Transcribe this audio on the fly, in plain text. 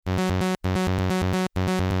And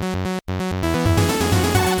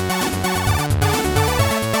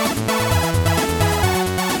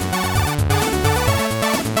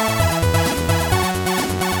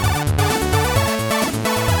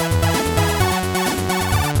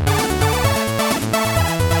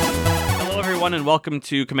welcome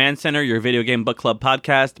to Command Center, your video game book club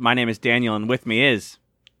podcast. My name is Daniel, and with me is...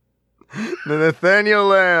 The Nathaniel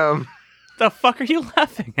Lamb. The fuck are you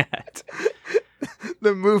laughing at?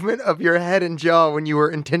 The movement of your head and jaw when you were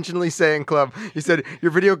intentionally saying club. You said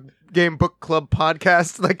your video game book club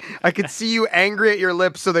podcast. Like, I could see you angry at your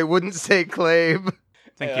lips so they wouldn't say clave.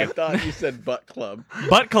 Thank you. I thought you said butt club.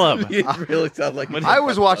 Butt club. It really sounded like... I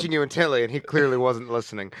was watching you intently, and he clearly wasn't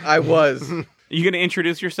listening. I was. Are you going to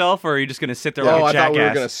introduce yourself, or are you just going to sit there Oh, like a I thought we were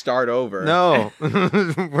jackass? going to start over. No.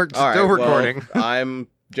 We're All still right, recording. Well, I'm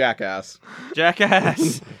Jackass.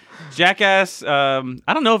 Jackass. Jackass. I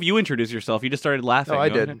don't know if you introduced yourself. You just started laughing. No, I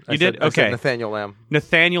Go did. ahead. I You said- did? I said Okay. Nathaniel Lamb.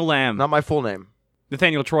 Nathaniel Lamb. Not my full name.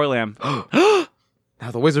 Nathaniel Troy Lamb. Now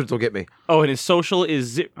the wizards will get me. Oh, and his social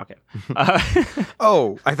is... Okay.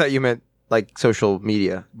 Oh, I thought you meant, like, social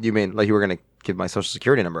media. You mean, like, you were going to give my social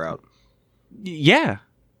security number out. Yeah.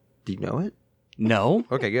 Do you know it? No.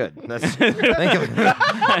 Okay, good. Thank you.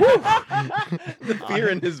 The fear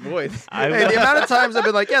in his voice. Hey, the amount of times I've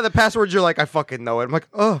been like, yeah, the password, you're like, I fucking know it. I'm like,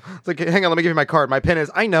 oh. It's like, hang on, let me give you my card. My pin is,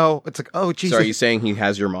 I know. It's like, oh, Jesus. So are you saying he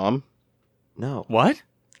has your mom? No. What?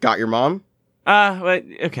 Got your mom? But,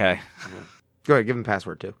 okay. Go ahead, give him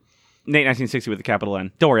password, too. Nate 1960 with a capital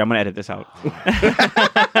N. Don't worry, I'm going to edit this out.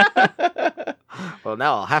 Well,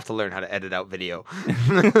 now I'll have to learn how to edit out video.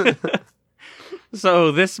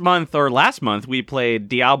 So this month, or last month, we played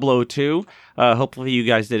Diablo 2. Hopefully you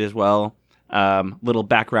guys did as well. Little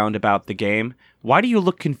background about the game. Why do you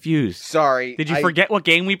look confused? Sorry. Did you forget what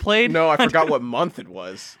game we played? No, I forgot what month it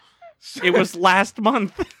was. It was last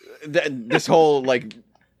month. This whole, like,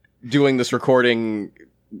 doing this recording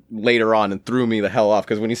later on and threw me the hell off,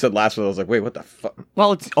 because when you said last month, I was like, wait, what the fuck?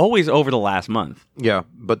 Well, it's always over the last month. Yeah,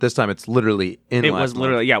 but this time it's literally in It last was month.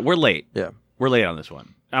 literally, yeah, we're late. Yeah. We're late on this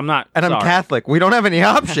one. I'm not And sorry. I'm Catholic. We don't have any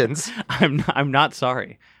options. I'm not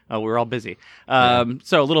sorry. We're all busy.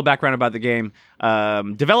 So a little background about the game.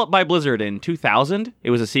 Developed by Blizzard in 2000.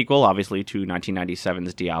 It was a sequel, obviously, to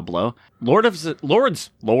 1997's Diablo. Lords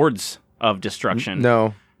of Destruction.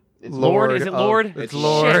 No. Lord, is it Lord? It's Shit.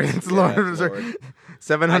 Lord. It's Yeah, Lord. it's Lord.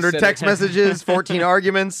 700 I said text it. messages, 14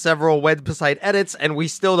 arguments, several website edits, and we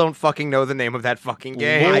still don't fucking know the name of that fucking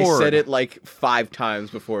game. I said it like 5 times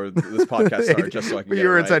before this podcast started, just so I could But get you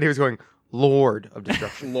were it inside, right. he was going, Lord of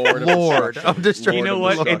Destruction. Lord of Lord Destruction. of Destruction. You know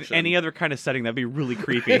Lord of what? In Destruction. any other kind of setting, that'd be really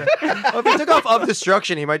creepy. Well, if he took off of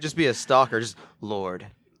Destruction, he might just be a stalker. Just Lord.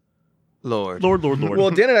 Lord. Lord.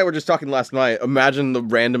 Well, Dan and I were just talking last night. Imagine the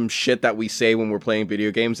random shit that we say when we're playing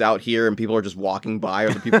video games out here and people are just walking by,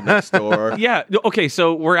 or the people next door. Yeah. Okay.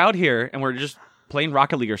 So we're out here and we're just playing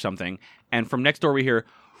Rocket League or something, and from next door we hear,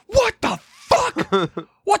 "What the fuck?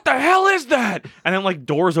 What the hell is that?" And then like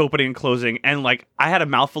doors opening and closing, and like I had a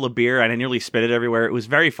mouthful of beer and I nearly spit it everywhere. It was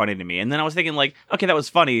very funny to me. And then I was thinking like, okay, that was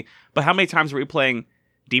funny, but how many times were we playing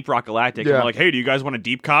Deep Rock Galactic? Yeah. And we're like, hey, do you guys want a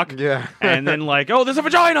deep cock? Yeah. And then like, oh, there's a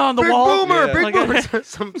vagina on the Big wall. boomer, Yeah. big Like- boomer.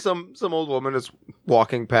 Some old woman is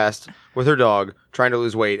walking past with her dog, trying to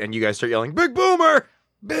lose weight, and you guys start yelling, "Big boomer!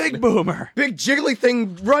 Big boomer. Big jiggly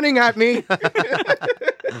thing running at me.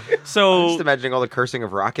 So Just imagining all the cursing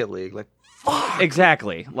of Rocket League. Like,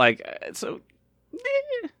 exactly. Like,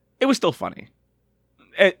 it was still funny.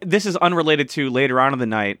 This is unrelated to later on in the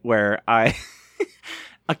night where a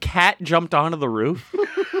cat jumped onto the roof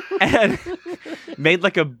and made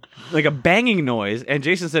like a banging noise, and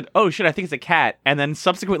Jason said, "Oh shit, I think it's a cat." And then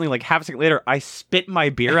subsequently, like half a second later, I spit my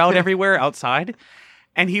beer out everywhere outside,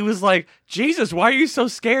 and he was like, "Jesus, why are you so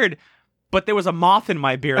scared?" But there was a moth in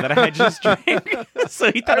my beer that I had just drank, so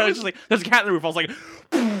he thought I was just like, "There's a cat on the roof." I was like,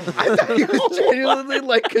 I thought he was genuinely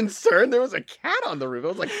like concerned there was a cat on the roof. I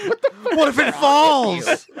was like, what the fuck? what if it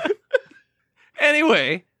falls?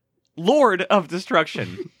 Anyway, Lord of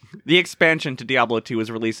Destruction. The expansion to Diablo 2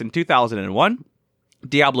 was released in 2001.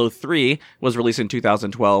 Diablo 3 was released in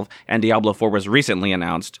 2012, and Diablo 4 was recently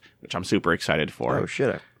announced, which I'm super excited for. Oh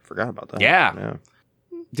shit, I forgot about that. Yeah.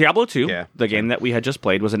 Diablo 2, Yeah. the game that we had just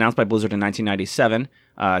played, was announced by Blizzard in 1997.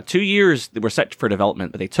 2 years they were set for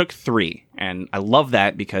development, but they took 3. And I love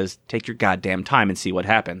that because take your goddamn time and see what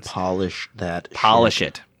happens. Polish that. Polish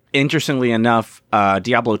it. Interestingly enough,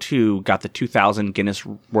 Diablo 2 got the 2000 Guinness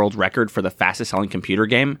World Record for the fastest selling computer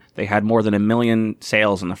game. They had more than 1 million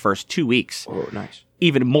sales in the first 2 weeks. Oh, nice.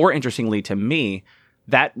 Even more interestingly to me,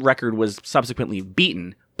 that record was subsequently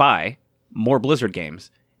beaten by more Blizzard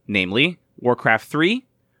games, namely Warcraft 3,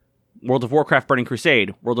 World of Warcraft Burning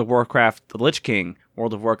Crusade, World of Warcraft The Lich King,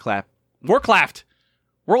 World of Warcraft,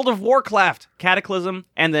 World of Warcraft Cataclysm,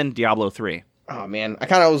 and then Diablo 3. Oh man, I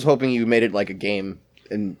kind of was hoping you made it like a game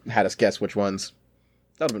and had us guess which ones.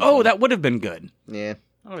 That would have been fun. That would have been good. Yeah.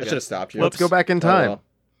 Oh, I should have stopped you. Let's go back in time. well.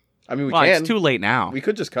 I mean, we Well, can. it's too late now. We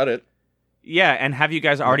could just cut it. Yeah, and have you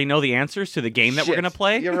guys already know the answers to the game that we're Shit. going to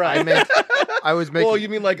play? You're right. I was making. Well, you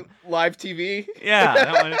mean like live TV? Yeah,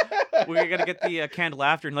 that one, we're going to get the canned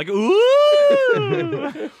laughter and like,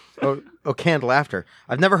 ooh! Oh, canned laughter.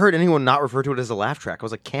 I've never heard anyone not refer to it as a laugh track. I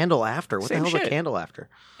was like, candle after. What Same the hell is a shit. candle after?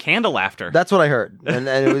 Candle laughter. That's what I heard, and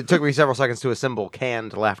it took me several seconds to assemble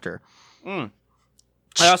canned laughter. I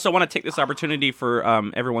also want to take this opportunity for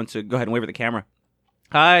everyone to go ahead and wave at the camera.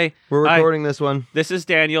 Hi. We're Hi. recording this one. This is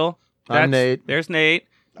Daniel. I'm Nate. There's Nate.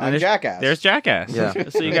 And I'm there's Jackass. There's Jackass. Yeah.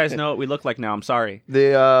 So you guys know what we look like now. I'm sorry.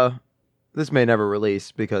 This may never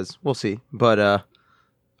release because we'll see. But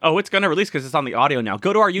Oh, it's going to release because it's on the audio now.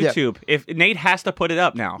 Go to our YouTube. If Nate has to put it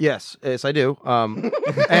up now. yes, I do.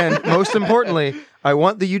 And most importantly, I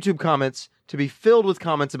want the YouTube comments to be filled with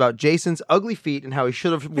comments about Jason's ugly feet and how he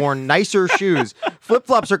should have worn nicer shoes.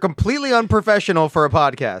 Flip-flops are completely unprofessional for a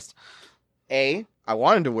podcast. I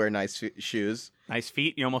wanted to wear nice shoes. Nice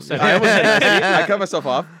feet. You almost said I it. almost said I cut myself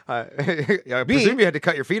off. I presume you had to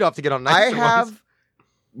cut your feet off to get on I nicer have ones.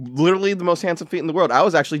 literally the most handsome feet in the world. I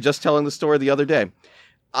was actually just telling the story the other day.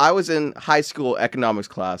 I was in high school economics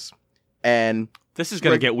class, and This is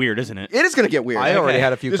going to get weird, isn't it? it is going to get weird. I already Okay.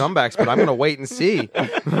 had a few comebacks, but I'm going to wait and see.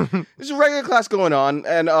 There's a regular class going on,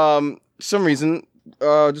 and some reason,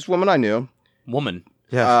 this woman I knew, Woman.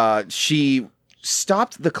 Yeah. she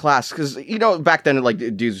stopped the class because back then like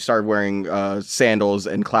dudes started wearing sandals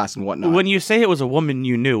in class and whatnot. When you say it was a woman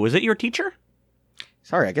you knew, was it your teacher?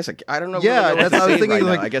 Sorry, I guess I don't know. Yeah, what that's what I was to say thinking. right now.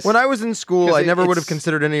 Like I guess when I was in school, 'cause I never would have it's-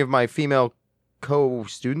 considered any of my female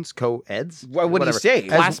co-students, co-eds. What do you whatever. say? As-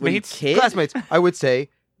 Classmates? Kid? Classmates. I would say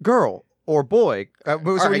girl or boy. So All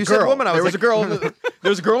when right, you said girl. woman, I was there was like, a girl. There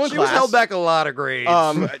was a girl in she class. was held back a lot of grades.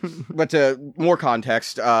 But to more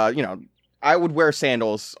context, I would wear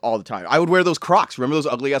sandals all the time. I would wear those Crocs. Remember those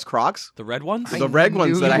ugly ass Crocs? The red ones? The red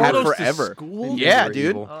ones knew that I you had wore those to forever. school? Yeah, You were dude.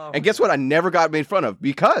 evil. Oh. And guess what? I never got made fun of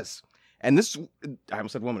because, and this, I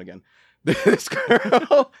almost said woman again. This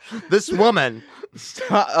girl This woman.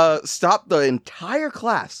 stopped the entire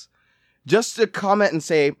class just to comment and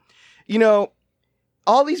say,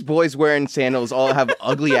 all these boys wearing sandals all have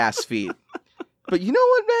ugly ass feet. But you know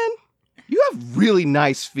what, man? You have really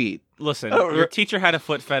nice feet. Listen, Oh, your teacher had a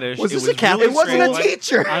foot fetish. Was this was a Catholic It wasn't a strange.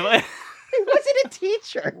 teacher. I- It wasn't a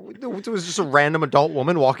teacher. It was just a random adult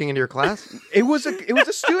woman walking into your class. It was a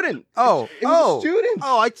student. Oh, It was a student.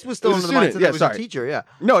 Oh, I was still It was under a the mindset student. that Yeah, it was sorry. a teacher. Yeah.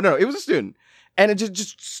 No, it was a student. And it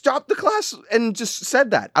just stopped the class and just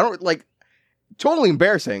said that. I don't totally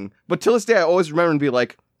embarrassing. But till this day, I always remember and be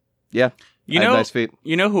like, yeah, you I have know, nice feet.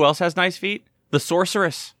 you know who else has nice feet? The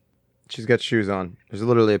sorceress, She's got shoes on. There's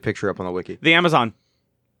literally a picture up on the wiki. the Amazon,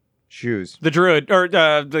 Shoes. the druid, or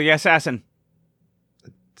the assassin.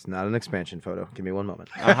 It's not an expansion photo. Give me one moment.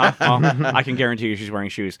 Uh-huh. Well, I can guarantee you she's wearing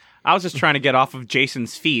shoes. I was just trying to get off of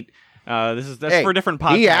Jason's feet. That's Hey, for a different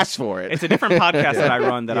podcast. He asked for it. It's a different podcast that I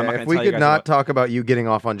run that I'm not Yeah, going if to we tell you could guys not about. talk about you getting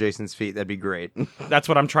off on Jason's feet, that'd be great. That's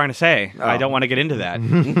what I'm trying to say. I Oh. don't want to get into that.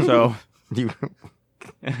 So You-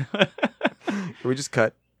 Can we just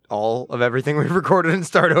cut all of everything we've recorded and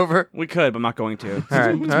start over? we could, but I'm not going to. It's, All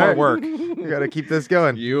right, it's all more right. work. We gotta keep this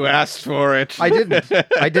going. You asked for it. I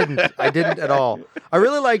didn't at all. I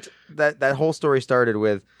really liked that whole story started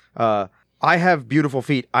with I have beautiful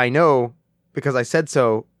feet. I know because I said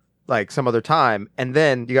so like some other time, and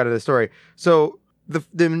then you got into the story. So the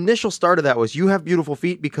initial start of that was you have beautiful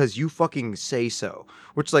feet because you fucking say so.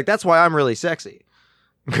 Which that's why I'm really sexy.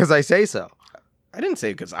 Because I say so. I didn't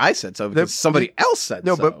say because I said so, because somebody else said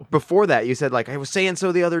No, so. but before that, you said I was saying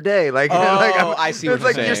so the other day. Oh, I see what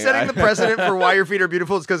It's you're you're saying. setting the precedent for why your feet are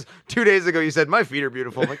beautiful. It's because 2 days ago you said my feet are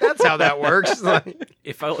beautiful. I'm like, that's how that works.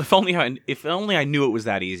 If only I knew it was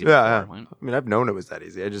that easy. Yeah, before. I mean, I've known it was that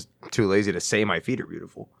easy. I'm just too lazy to say my feet are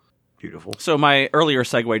beautiful. Beautiful. So my earlier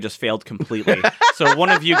segue just failed completely. So one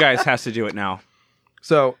of you guys has to do it now.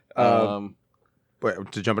 So, Wait,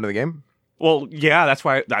 to jump into the game, Well, yeah, that's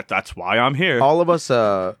why I'm here. all of us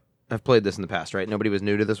have played this in the past, right? Nobody was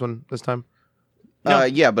new to this one this time.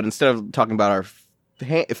 yeah, but instead of talking about our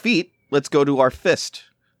feet, let's go to our fist.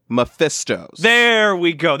 Mephistos. There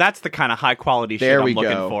we go. That's the kind of high quality shit There I'm we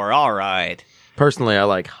looking go. for. All right. Personally, I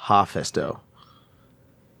like Hephaestus.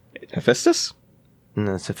 Hephaestus?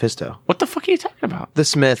 No, it's Hephaestus. What the fuck are you talking about? The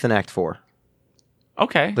Smith in Act 4.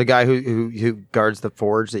 Okay. The guy who guards the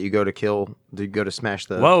forge that you go to kill, you go to smash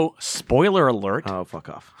the. Whoa! Spoiler alert. Oh, fuck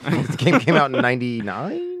off! The game came out in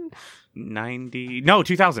 '99.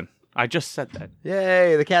 2000. I just said that.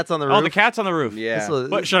 Yay! The cat's on the roof. Oh, the cat's on the roof. Yeah. This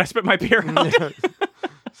What, should I spit my beer out?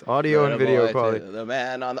 It's audio and video Boy, quality. The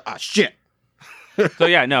man on the shit. So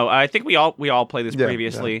yeah, no, I think we all played this Yeah,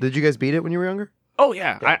 previously. yeah. Did you guys beat it when you were younger? Oh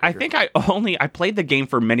yeah, Yeah, I for think I played the game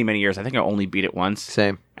for many years. I think I only beat it once,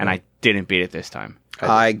 Same. and I didn't beat it this time.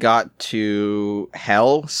 I got to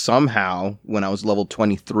hell somehow when I was level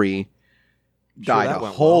 23. Died that a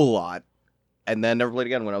went whole lot. And then never played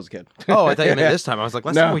again when I was a kid. Oh, I thought you meant this time. I was like,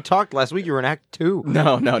 last No. time we talked last week, you were in Act 2.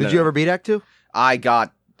 No. Did you ever beat Act 2? I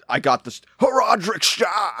got this Horadric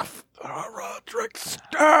Shaft. Horadric Staff.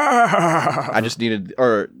 I just needed,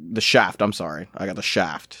 or the shaft. I'm sorry. I got the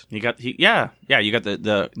shaft, You got you got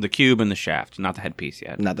the cube and the shaft, not the headpiece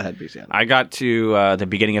yet. not the headpiece yet. I got to the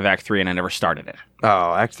beginning of Act 3 and I never started it.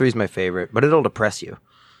 Oh, Act 3 is my favorite, but it'll depress you.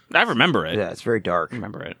 I remember it. Yeah, it's very dark. I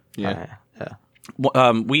remember it. Yeah. Yeah.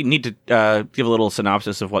 Well, we need to give a little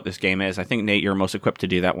synopsis of what this game is. I think, Nate, you're most equipped to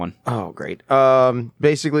do that one. Oh, great.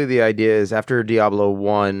 Basically, the idea is after Diablo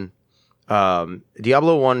 1,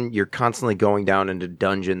 you're constantly going down into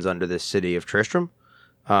dungeons under this city of Tristram.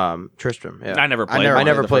 Tristram, yeah. I never played I one.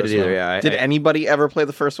 never the played first it either, one. yeah. Did anybody ever play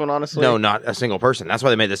the first one, honestly? No, not a single person. That's why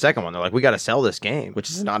they made the second one. They're like, we got to sell this game. Which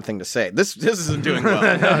is an odd thing to say. This isn't doing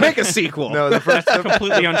well. Make a sequel. No, the first,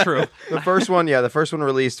 Completely untrue. the first one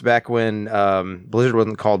released back when Blizzard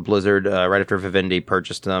wasn't called Blizzard, right after Vivendi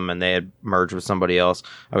purchased them and they had merged with somebody else.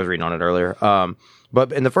 I was reading on it earlier.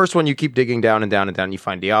 But in the first one, you keep digging down and down and down. You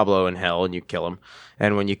find Diablo in hell and you kill him.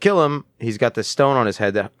 And when you kill him, he's got this stone on his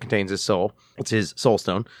head that contains his soul. It's his soul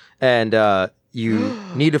stone. And you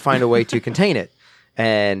need to find a way to contain it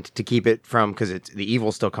and to keep it from, because it's the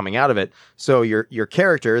evil's still coming out of it. So your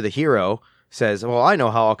character, the hero, says, well, I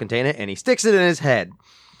know how I'll contain it. And he sticks it in his head,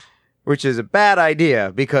 which is a bad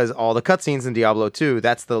idea because all the cutscenes in Diablo 2,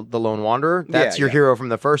 that's the Lone Wanderer. That's your hero from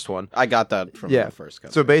the first one. I got that from the first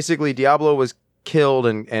cutscene. So basically, Diablo was killed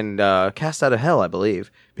and cast out of hell, I believe,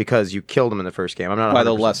 because you killed him in the first game. I'm not by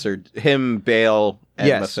the 100%. lesser, him, Bale,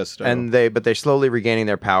 and Mephisto. And they're slowly regaining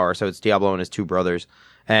their power. So it's Diablo and his two brothers,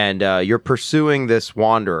 and you're pursuing this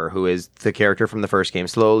Wanderer, who is the character from the first game,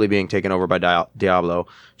 slowly being taken over by Diablo,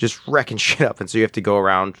 just wrecking shit up. And so you have to go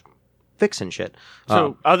around fixing shit.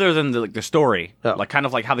 So other than the story, Oh. like kind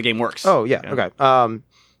of like how the game works. Oh yeah, okay.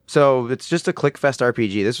 So it's just a click-fest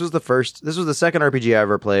RPG. This was the second RPG I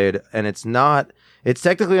ever played, and it's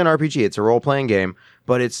technically an RPG. It's a role-playing game,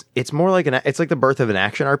 but it's more like it's like the birth of an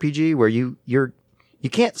action RPG where you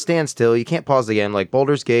can't stand still, you can't pause the game. Like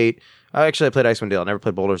Baldur's Gate. I played Icewind Dale. I never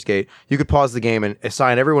played Baldur's Gate. You could pause the game and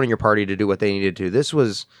assign everyone in your party to do what they needed to. This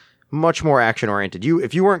was much more action-oriented.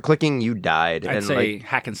 If you weren't clicking, you died. I'd and say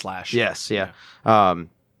hack and slash. yes, yeah.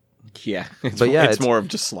 yeah, it's more of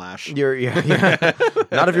just slash. Yeah.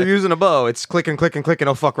 Not if you're using a bow. It's click and click and click and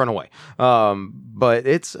oh fuck, run away. But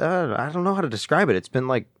it's I don't know how to describe it. It's been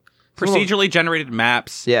like Procedurally generated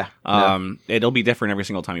maps. yeah. It'll be different every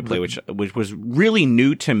single time you play, which was really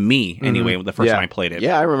new to me anyway. The first Yeah. time I played it.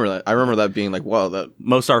 Yeah, I remember that. I remember that being like, wow, that.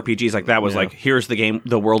 Most RPGs like that was Yeah. like, here's the game,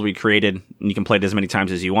 the world we created, and you can play it as many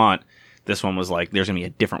times as you want. This one was like, there's gonna be a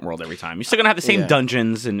different world every time. You're still gonna have the same Yeah.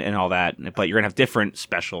 dungeons and all that, but you're gonna have different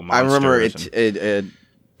special I monsters. remember and- it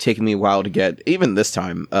taking me a while to get, even this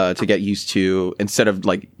time, to get used to, instead of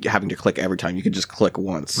like having to click every time, you could just click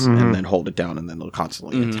once and then hold it down and then it'll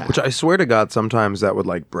constantly attack. Which I swear to God, sometimes that would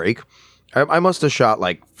like break. I must have shot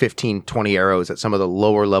like 15, 20 arrows at some of the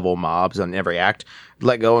lower level mobs on every act,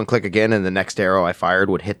 let go and click again, and the next arrow I fired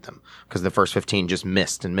would hit them because the first 15 just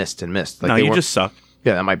missed and missed and missed. Like no, they you weren't- just suck.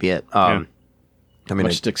 yeah, that might be it. I mean, How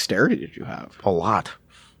much dexterity did you have? a lot.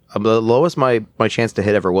 The lowest my chance to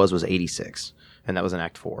hit ever was 86, and that was in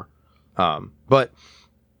Act 4. But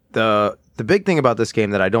the big thing about this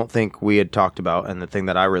game that I don't think we had talked about, and the thing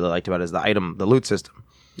that I really liked about it is the loot system.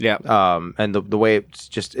 Yeah. And the way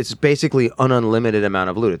it's basically an unlimited amount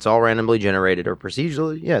of loot. It's all randomly generated or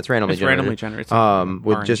procedurally. Yeah, it's randomly It's generated. randomly generated.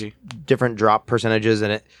 With RNG. just different drop percentages,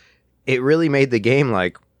 and it really made the game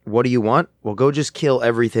like, what do you want? Well, go just kill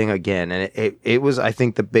everything again. And it was, I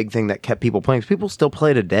think, the big thing that kept people playing. People still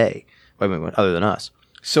play today. I mean, other than us.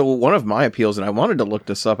 So one of my appeals, and I wanted to look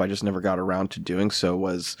this up, I just never got around to doing so,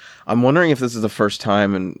 was I'm wondering if this is the first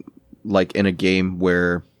time in a game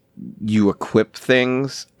where you equip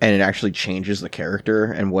things and it actually changes the character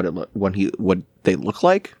and what they look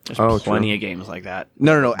like. There's plenty of games like that.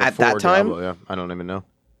 No. At that Before time, Diablo, yeah, I don't even know.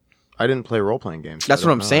 I didn't play role playing games. that's so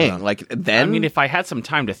what I I'm don't know. saying. Like then, I mean, if I had some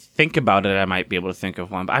time to think about it, I might be able to think of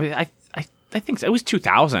one. But I think so. It was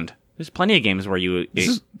 2000. There's plenty of games where you. This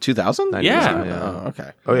is 2000. Yeah. Oh,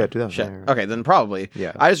 okay. Oh yeah, 2000. Shit. Yeah. Okay, then probably.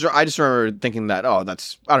 Yeah. I just remember thinking that, oh,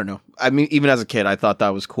 that's, I don't know. I mean, even as a kid, I thought that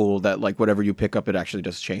was cool that like whatever you pick up, it actually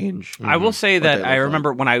does change. I will say What they that I look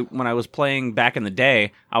remember when I was playing back in the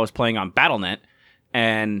day, I was playing on BattleNet,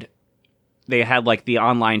 and they had like the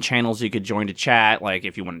online channels you could join to chat, like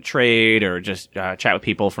if you want to trade or just chat with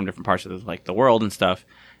people from different parts of the world and stuff,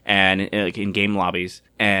 and like in game lobbies.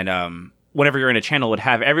 And whenever you're in a channel, it would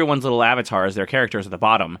have everyone's little avatars, their characters at the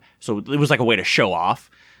bottom. So it was like a way to show off.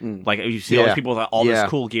 Like you see all these people with all this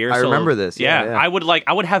cool gear. I So, remember this. Yeah, Yeah. I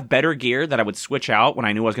would have better gear that I would switch out when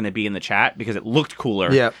I knew I was going to be in the chat because it looked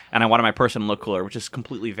cooler. Yeah. And I wanted my person to look cooler, which is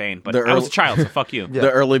completely vain. But The I was earl- a child, so fuck you. Yeah.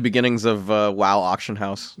 The early beginnings of WoW Auction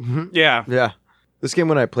House. Yeah. Yeah. This game,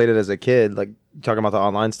 when I played it as a kid, like talking about the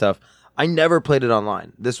online stuff, I never played it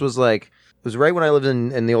online. This was like, it was right when I lived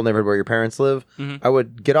in the old neighborhood where your parents live. Mhm. I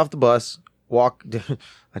would get off the bus, walk,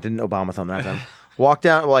 I didn't Obama thumb that time, walk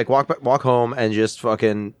down, like walk home and just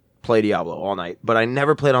fucking play Diablo all night. But I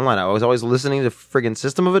never played online. I was always listening to friggin'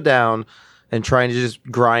 System of a Down and trying to just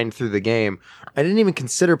grind through the game. I didn't even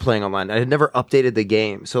consider playing online. I had never updated the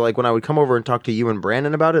game. So like when I would come over and talk to you and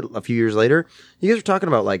Brandon about it a few years later, you guys were talking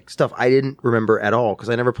about like stuff I didn't remember at all because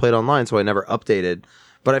I never played online, so I never updated.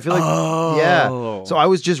 But I feel like yeah. So I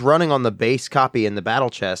was just running on the base copy in the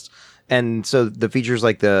battle chest. And so the features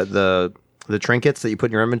like the trinkets that you put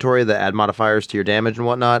in your inventory that add modifiers to your damage and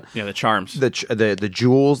whatnot, Yeah, the charms. the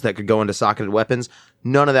jewels that could go into socketed weapons,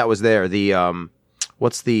 none of that was there. The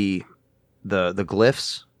what's the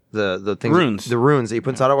glyphs, the things, Runes. the runes that you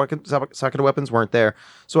put in socketed weapons weren't there.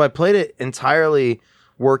 So I played it entirely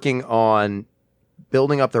working on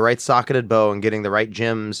building up the right socketed bow and getting the right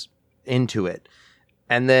gems into it,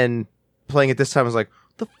 and then playing it this time I was like,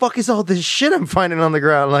 the fuck is all this shit I'm finding on the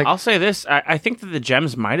ground? Like, I'll say this. I think that the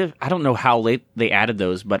gems might have... I don't know how late they added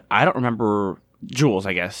those, but I don't remember... Jewels,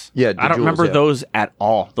 I guess. Yeah, the I don't jewels, remember yeah. those at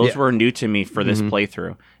all. Those Yeah. were new to me for this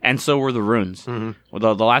playthrough. And so were the runes. Mhm.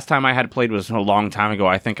 Well, the last time I had played was a long time ago.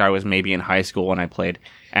 I think I was maybe in high school when I played.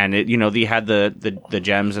 And, they had the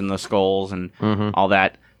gems and the skulls and all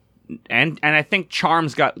that. And I think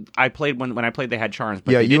charms got... I played when I played they had charms,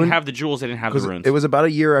 but Yeah, they you didn't and- have the jewels, they didn't have the runes. it was about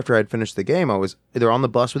a year after I'd finished the game. I was either on the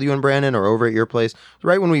bus with you and Brandon or over at your place,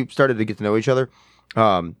 right when we started to get to know each other.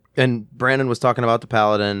 And Brandon was talking about the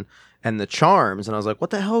paladin and the charms, and I was like, what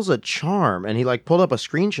the hell's a charm? And he like pulled up a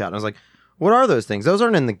screenshot, and I was like, what are those things? Those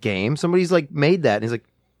aren't in the game. Somebody's like made that. And he's like,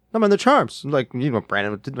 no man, they're charms. I'm like,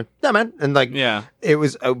 Brandon, like, yeah man. And like, Yeah. it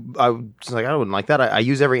was, I was like, I wouldn't like that. I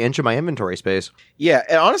use every inch of my inventory space. Yeah,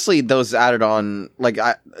 and honestly, those added on, like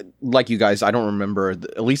you guys, I don't remember,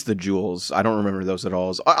 at least the jewels. I don't remember those at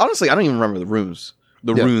all. Honestly, I don't even remember the runes.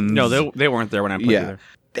 The Yeah. runes. No, they weren't there when I played Yeah. either.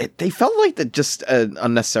 They felt like just an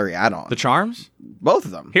unnecessary add-on. The charms? Both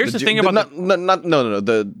of them. Here's the thing about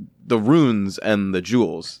the runes and the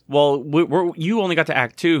jewels. Well, you only got to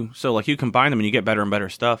Act 2, so like you combine them and you get better and better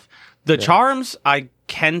stuff. The charms, I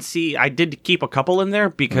can see, I did keep a couple in there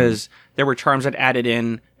because there were charms that added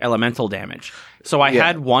in elemental damage. So I Yeah.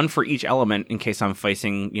 had one for each element in case I'm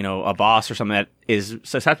facing, a boss or something that is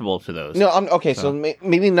susceptible to those. No, okay, so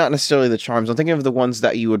maybe not necessarily the charms. I'm thinking of the ones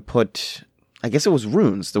that you would put. I guess it was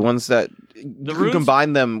runes. The ones that you runes?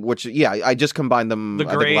 combine them. Which I just combined them. The I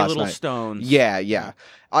think, gray last little night. stones. Yeah.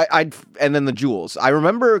 I'd and then the jewels. I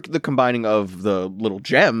remember the combining of the little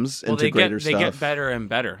gems Well, into greater they stuff. get better and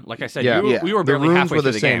better. Like I said, Yeah. we were The barely runes halfway were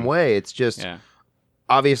through the the same game. way. It's just Yeah.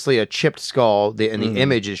 obviously a chipped skull, and the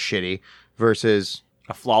image is shitty versus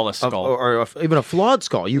A flawless skull. even a flawed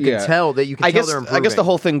skull. You can Yeah. tell that I they're guess improving. the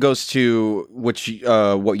whole thing goes to what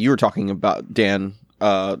you were talking about, Dan.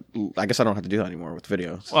 I guess I don't have to do that anymore with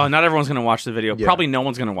videos. Well, not everyone's going to watch the video. Yeah. Probably no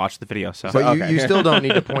one's going to watch the video. So But Okay. you still don't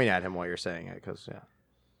need to point at him while you're saying it, because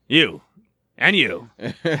you and you.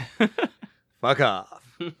 fuck off.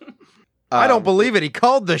 I don't believe it. He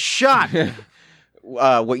called the shot.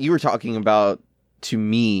 What you were talking about to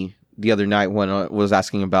me the other night when I was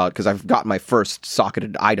asking about, because I've got my first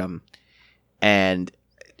socketed item, and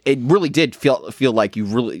it really did feel like you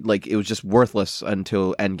really like it was just worthless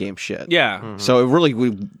until end game shit. Yeah. So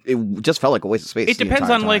it just felt like a waste of space. It the depends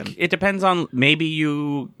entire on time. it depends on maybe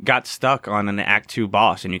you got stuck on an Act 2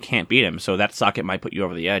 boss and you can't beat him, so that socket might put you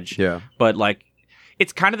over the edge. Yeah. But like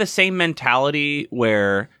it's kind of the same mentality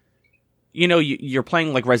where you're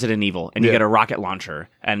playing like Resident Evil and you Yeah. get a rocket launcher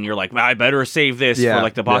and you're like, well, I better save this Yeah, for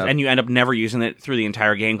like the boss, yeah. and you end up never using it through the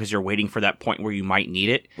entire game because you're waiting for that point where you might need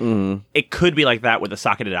it. Mhm. It could be like that with the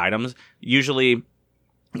socketed items. Usually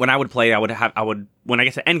when I would play, when I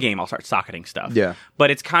get to end game, I'll start socketing stuff. Yeah. But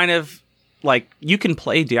it's kind of like you can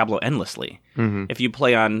play Diablo endlessly Mm-hmm. if you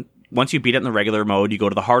play on once you beat it in the regular mode, you go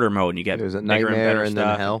to the harder mode and you get There's a bigger and nightmare better and then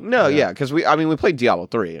stuff. hell. No, yeah, because we played Diablo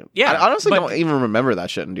 3. Yeah, I honestly but- don't even remember that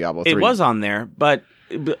shit in Diablo 3. It was on there, but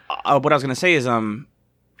what I was gonna say is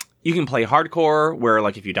you can play hardcore where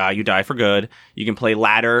like if you die for good. You can play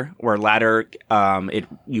ladder where ladder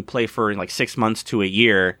you play for like 6 months to a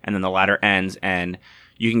year and then the ladder ends and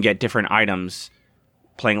you can get different items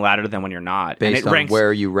playing ladder than when you're not. Based and it on ranks,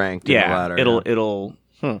 where you ranked in the ladder. it'll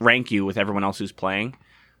rank you with everyone else who's playing.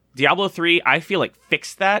 Diablo 3 I feel like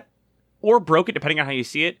fixed that or broke it depending on how you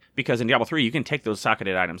see it because in Diablo 3 you can take those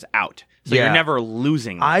socketed items out. So Yeah. you're never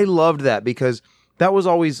losing them. I loved that because that was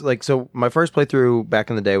always like, so my first playthrough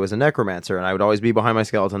back in the day was a necromancer and I would always be behind my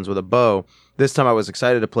skeletons with a bow. This time I was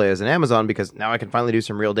excited to play as an Amazon because now I can finally do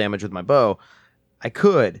some real damage with my bow. I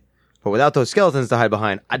could, but without those skeletons to hide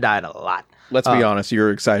behind, I died a lot. Let's be honest,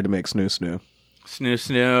 you're excited to make Snoo Snoo. Snoo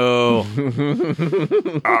snoo.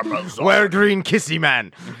 Where green kissy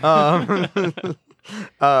man.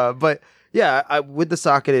 But yeah, with the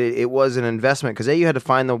socket, it was an investment because you had to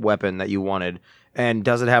find the weapon that you wanted. And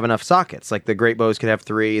does it have enough sockets? Like the great bows could have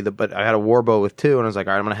 3, but I had a war bow with 2, and I was like,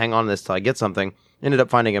 all right, I'm going to hang on to this till I get something. Ended up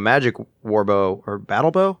finding a magic war bow or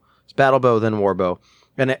battle bow. It's battle bow, then war bow.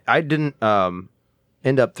 And I didn't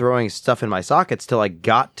end up throwing stuff in my sockets till I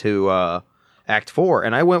got to Act 4.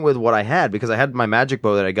 And I went with what I had because I had my magic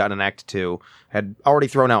bow that I got in Act 2. I had already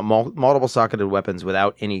thrown out multiple socketed weapons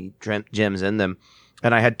without any gems in them.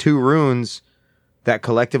 And I had 2 runes that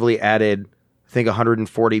collectively added, I think,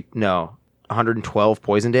 112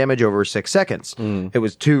 poison damage over 6 seconds. It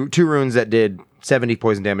was two runes that did 70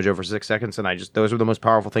 poison damage over 6 seconds, and those were the most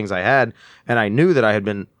powerful things I had. And I knew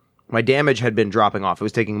that my damage had been dropping off. It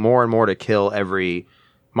was taking more and more to kill every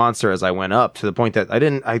monster as I went up, to the point that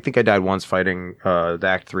I think I died once fighting the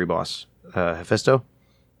Act 3 boss, Hephaestus.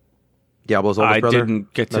 Diablo's oldest I brother.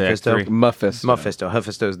 didn't get to Mephisto. Act 3. Mephisto.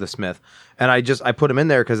 Hephaestus the smith. And I put him in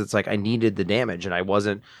there because it's like I needed the damage and I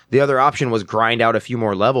wasn't. The other option was grind out a few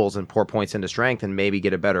more levels and pour points into strength and maybe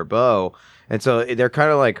get a better bow. And so they're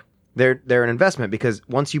kind of like they're an investment because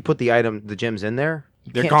once you put the gems in there,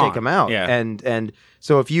 you They're can't gone. take them out. Yeah. And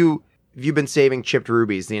so if you've been saving chipped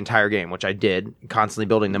rubies the entire game, which I did, constantly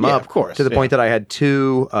building them Yeah, up, of course, to the yeah. point that I had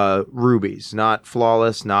 2 rubies, not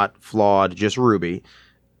flawless, not flawed, just ruby.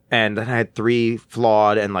 And then I had 3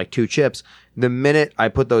 flawed and like 2 chips. The minute I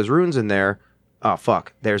put those runes in there, oh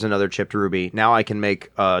fuck, there's another chipped ruby. Now I can make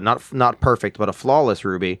not perfect, but a flawless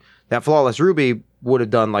ruby. That flawless ruby would have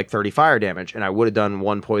done like 30 fire damage, and I would have done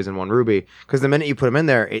 1 poison, 1 ruby. Because the minute you put them in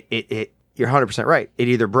there, you're 100% right. It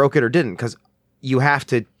either broke it or didn't. Because you have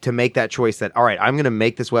to make that choice that, all right, I'm going to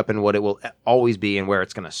make this weapon what it will always be and where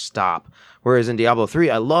it's going to stop. Whereas in Diablo 3,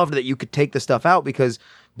 I loved that you could take the stuff out because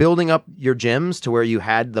building up your gems to where you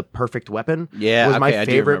had the perfect weapon was my I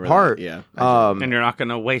do favorite remember part. that, yeah. And you're not going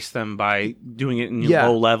to waste them by doing it in Yeah,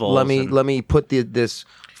 low levels. Let me put this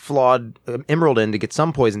flawed emerald in to get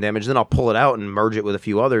some poison damage, then I'll pull it out and merge it with a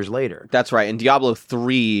few others later. That's right. In Diablo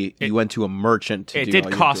 3, you went to a merchant to It do did all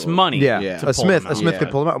your cost jewels. money. Yeah, Yeah. to a pull smith them out. could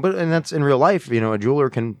pull them out, and that's in real life. A jeweler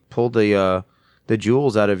can pull the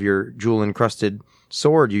jewels out of your jewel encrusted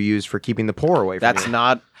sword you use for keeping the poor away from That's you.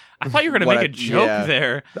 not. I thought you were going to What make I- a joke yeah.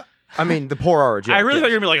 there. I mean, the poor are a joke. I really yes. thought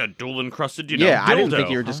you were going to be like a dual encrusted, Yeah, I didn't think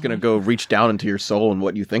dildo. you were just going to go reach down into your soul and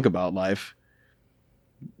what you think about life.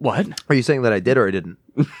 What? Are you saying that I did or I didn't?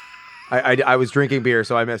 I was drinking beer,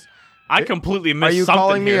 so I missed. I completely missed Are you something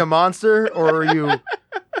calling me here. a monster, or are you?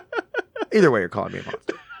 Either way, you're calling me a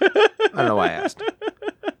monster. I don't know why I asked.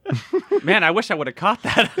 Man, I wish I would have caught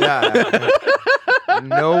that. Yeah.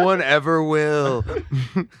 No one ever will.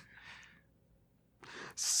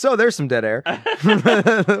 So there's some dead air.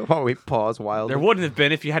 While we pause wildly. There wouldn't have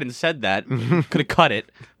been if you hadn't said that. Could have cut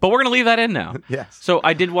it. But we're going to leave that in now. Yes. So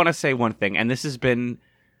I did want to say one thing, and this has been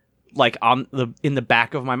like in the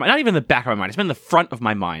back of my mind. Not even the back of my mind. It's been in the front of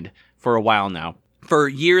my mind for a while now. For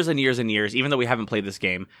years and years and years, even though we haven't played this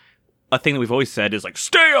game, a thing that we've always said is like,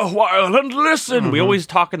 stay a while and listen. We always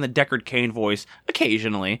talk in the Deckard Cain voice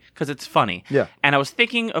occasionally because it's funny. Yeah. And I was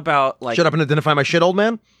thinking about like Shut up and identify my shit, old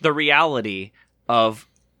man. the reality of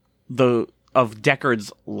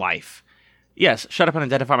Deckard's life. Yes, shut up and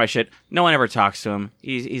identify my shit. No one ever talks to him.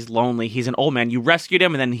 He's lonely. He's an old man. You rescued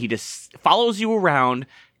him, and then he just follows you around,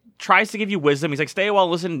 tries to give you wisdom. He's like, stay a while,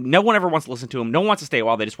 listen. No one ever wants to listen to him. No one wants to stay a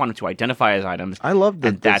while. They just want him to identify his items. I love the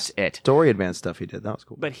And that's it. story advance stuff he did. That was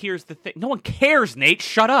cool. But here's the thing. No one cares, Nate.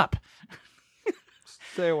 Shut up.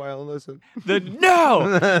 Stay a while and listen.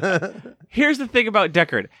 No! Here's the thing about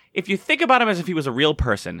Deckard. If you think about him as if he was a real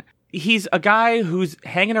person, he's a guy who's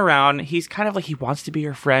hanging around. He's kind of like he wants to be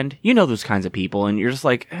your friend. You know those kinds of people, and you're just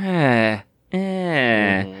like, You're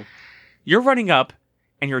running up,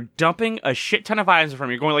 and you're dumping a shit ton of items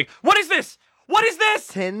from you, going like, "What is this? What is this?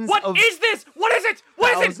 Tens What of is this? What is it?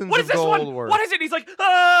 What is it? thousands What is of this gold one? worth. What is it?" And he's like,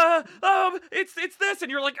 it's this,"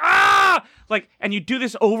 and you're like, like, and you do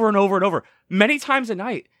this over and over and over, many times a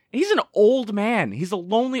night. He's an old man. He's a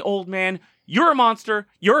lonely old man. You're a monster.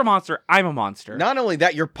 You're a monster. I'm a monster. Not only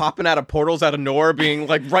that, you're popping out of portals out of nowhere, being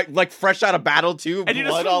like fresh out of battle too. And you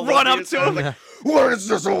just blood all run over up to him. Like, what is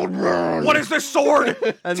this old man? What is this sword?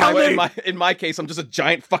 And Tell my- me. In my case, I'm just a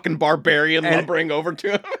giant fucking barbarian And- lumbering over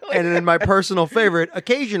to him. And in my personal favorite,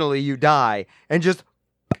 occasionally you die and just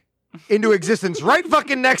into existence right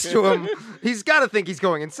fucking next to him. He's got to think he's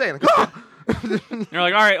going insane. Like, "Ah!" You're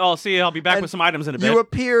like, all right, I'll see you. I'll be back And with some items in a bit. You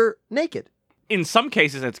appear naked. In some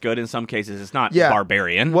cases, it's good. In some cases, it's not. Yeah.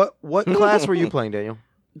 Barbarian. What class were you playing, Daniel?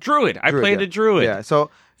 Druid. I Druid, played yeah. a druid. Yeah. So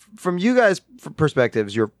from you guys'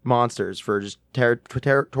 perspectives, you're monsters for just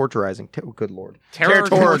torturizing. Good lord.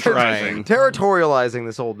 Territorizing. Territorializing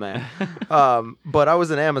this old man. But I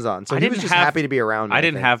was an Amazon, so I he was didn't just have- happy to be around me. I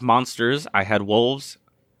didn't think. have monsters. I had wolves.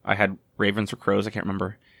 I had ravens or crows. I can't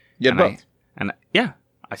remember. Yeah, and both.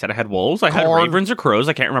 I said I had wolves. I had Corn. ravens or crows.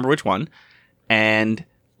 I can't remember which one. And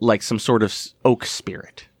like some sort of oak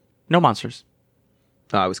spirit. No monsters.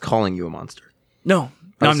 No, I was calling you a monster. No,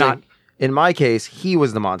 I I'm was not. saying, in my case, he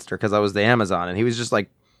was the monster because I was the Amazon, and he was just like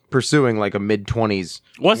pursuing like a mid-20s.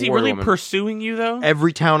 Was he warrior really woman. pursuing you though?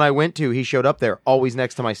 Every town I went to, he showed up there, always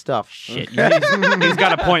next to my stuff. Shit, he's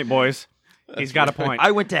got a point, boys. He's got a point.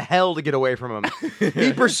 I went to hell to get away from him.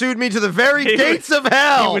 He pursued me to the very He gates of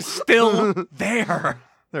hell. He was still there.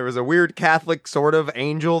 There was a weird Catholic sort of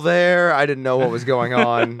angel there. I didn't know what was going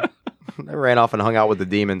on. I ran off and hung out with the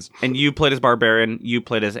demons. And you played as barbarian. You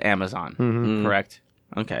played as Amazon. Mhm. Correct.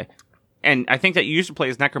 Okay. And I think that you used to play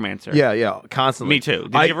as necromancer. Yeah, constantly. Me too.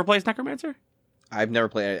 Did I- you ever play as necromancer? I've never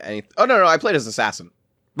played any. Oh no, I played as assassin.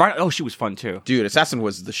 Right. Oh, she was fun too. Dude, assassin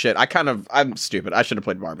was the shit. I'm stupid. I should have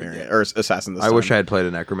played barbarian or assassin this I time. wish I had played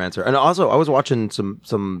a necromancer. And also, I was watching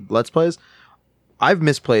some Let's Plays. I've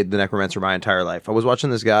misplayed the necromancer my entire life. I was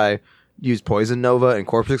watching this guy use Poison Nova and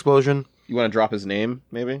Corpse Explosion. You want to drop his name,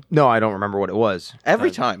 maybe? No, I don't remember what it was.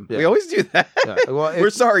 Every time. yeah. We always do that. Yeah. Well,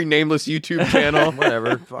 We're sorry, nameless YouTube channel.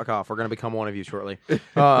 Whatever. Fuck off. We're going to become one of you shortly.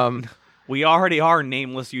 We already are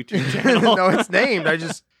nameless YouTube channel. No, it's named.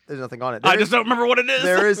 There's nothing on it. I just don't remember what it is.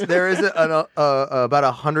 There is about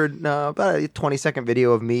 20-second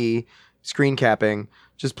video of me screen capping,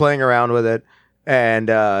 just playing around with it, and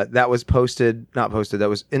that was that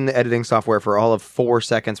was in the editing software for all of 4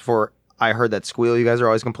 seconds before I heard that squeal you guys are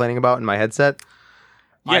always complaining about in my headset.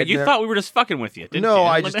 Yeah, you thought we were just fucking with you, didn't you? No,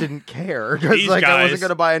 I just didn't care because These I guys. wasn't going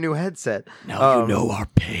to buy a new headset. Now you know our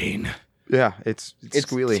pain. Yeah, it's It's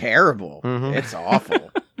squealy. terrible. Mhm. It's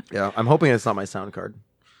awful. Yeah, I'm hoping it's not my sound card.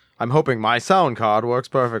 I'm hoping my sound card works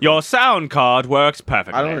perfectly. Your sound card works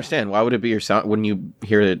perfectly. I don't understand. Why would it be your sound? Wouldn't you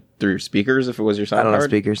hear it through your speakers if it was your sound I don't have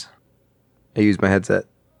card? speakers. I use my headset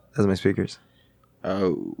as my speakers.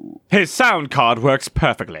 Oh. His sound card works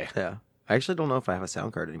perfectly. Yeah. I actually don't know if I have a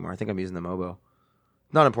sound card anymore. I think I'm using the Mobo.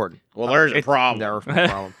 Not important. Well, there's a It's- problem. Never no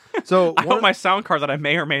problem. So I hope my sound card that I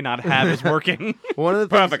may or may not have is working. one of the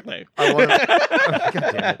things Perfectly. I wanna, God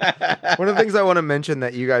damn it. One of the things I want to mention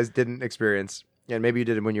that you guys didn't experience, and maybe you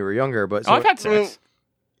did it when you were younger, but so Oh, I've had sex.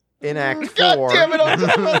 in Act 4, God damn it! I was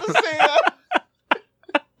about to say that.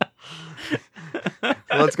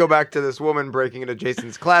 let's go back to this woman breaking into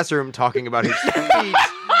Jason's classroom, talking about his feet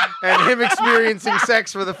and him experiencing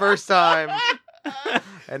sex for the first time.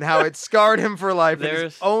 And how it scarred him for life. And his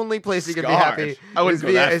There's- only place he could be Scarred? happy I wouldn't is go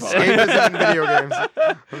via that far. escapism in video games.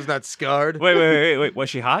 I was not scarred. Wait. Was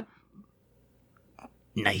she hot?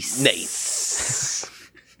 Nice. Nice.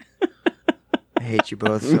 I hate you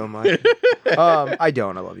both so much. I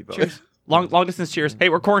don't. I love you both. Cheers. Long distance cheers. Hey,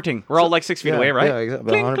 we're quaranting. We're all like 6 feet away, right? Yeah,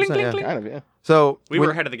 exactly. Clink, 100%, clink, clink, yeah. clink. Kind of, yeah. So We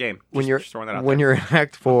were ahead of the game. when Just throwing that out when there. you're in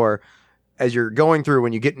Act 4, as you're going through,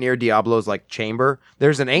 when you get near Diablo's like chamber,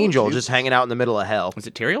 there's an angel just hanging out in the middle of hell. Was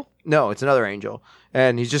it Tyrael? No, it's another angel,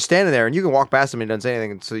 and he's just standing there, and you can walk past him and he doesn't say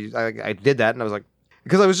anything. And so I did that, and I was like,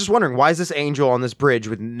 because I was just wondering, why is this angel on this bridge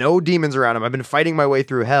with no demons around him? I've been fighting my way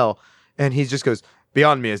through hell, and he just goes,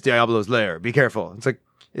 "Beyond me is Diablo's lair. Be careful." It's like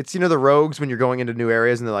it's the rogues when you're going into new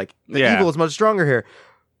areas, and they're like, the Yeah. evil is much stronger here.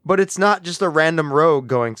 But it's not just a random rogue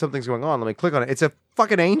going, something's going on. Let me click on it. It's a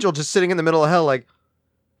fucking angel just sitting in the middle of hell, like,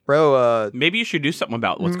 bro, Maybe you should do something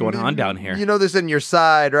about what's going on down here. you know this in your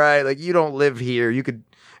side, right? Like, you don't live here. You could.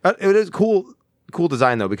 It is cool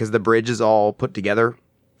design though, because the bridge is all put together.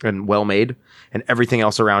 and well made, and everything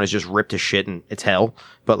else around is just ripped to shit and it's hell.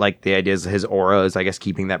 But like the idea is his aura is, I guess,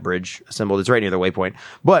 keeping that bridge assembled. It's right near the waypoint.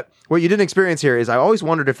 But what you didn't experience here is I always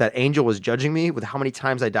wondered if that angel was judging me with how many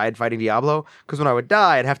times I died fighting Diablo. Because when I would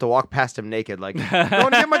die, I'd have to walk past him naked, like, go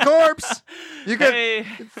and get my corpse. You can Hey.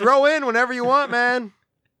 throw in whenever you want, man.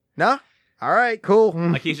 Nah? All right, cool.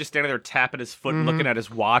 Like he's just standing there tapping his foot and looking at his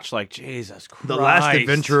watch like, Jesus Christ. The last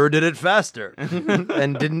adventurer did it faster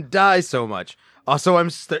and didn't die so much. Also, I'm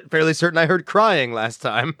fairly certain I heard crying last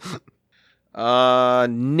time.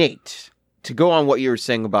 Nate, to go on what you were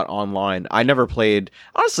saying about online, I never played.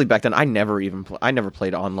 Honestly, back then, I never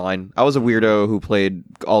played online. I was a weirdo who played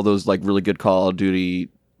all those like really good Call of Duty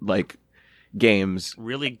like games.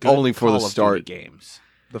 Really good Only for Call the of start. Duty games.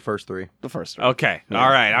 The first three. The first one. Okay. All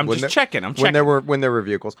right. I'm When just there- checking. I'm When checking. there were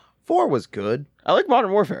vehicles. 4 was good. I like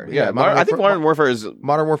Modern Warfare. Yeah, Yeah, Modern I think Warfare- Modern Warfare is.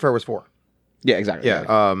 Modern Warfare was 4. Yeah, exactly.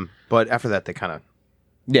 Yeah. But after that, they kind of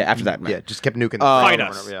Yeah, after that, man. just kept nuking. Fight over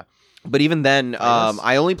and us. over, Yeah. But even then, us.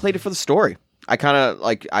 I only played it for the story. I kind of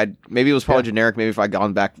like maybe it was probably generic. Maybe if I'd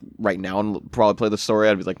gone back right now and probably play the story,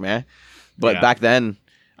 I'd be like, meh. But Yeah. back then,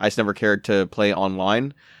 I just never cared to play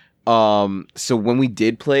online. So when we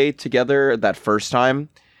did play together that first time,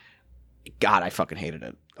 God, I fucking hated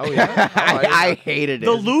it. Oh yeah. Oh, I didn't I know. hated it.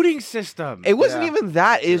 The looting system. It wasn't Yeah. even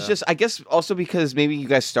that. It's Yeah. just, I guess, also because maybe you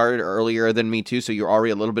guys started earlier than me too, so you're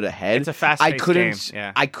already a little bit ahead. It's a fast I couldn't. game.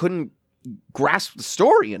 Yeah. I couldn't grasp the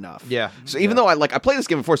story enough. Yeah. So even though I played this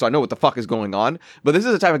game before, so I know what the fuck is going on. But this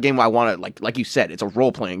is the type of game where I want to like you said, it's a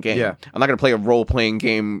role playing game. Yeah. I'm not gonna play a role playing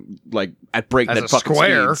game like at breakneck As a fucking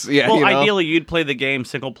square. speeds. Yeah, well, you know? ideally, you'd play the game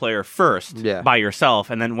single player first Yeah. by yourself,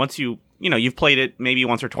 and then once you've played it maybe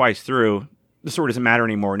once or twice through, the story doesn't matter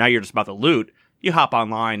anymore. Now you're just about the loot. You hop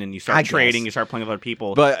online and you start I trading. guess. You start playing with other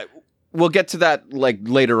people. But we'll get to that like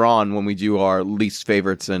later on when we do our least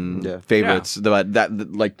favorites and Yeah. favorites.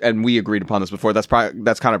 That like, and we agreed upon this before. That's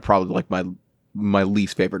kind of probably like my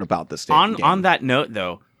least favorite about this game. on that note,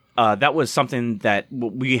 though, that was something that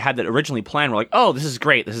we had that originally planned. We're like, oh, this is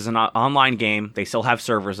great. This is an online game. They still have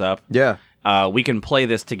servers up. Yeah. We can play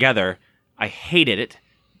this together. I hated it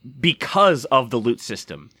because of the loot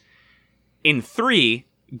system. In 3,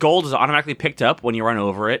 gold is automatically picked up when you run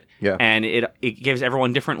over it, Yeah. and it gives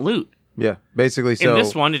everyone different loot. Yeah. Basically, so In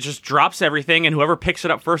this one, it just drops everything, and whoever picks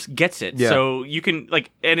it up first gets it. Yeah. So you can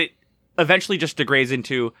and it eventually just degrades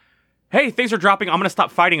into, hey, things are dropping. I'm going to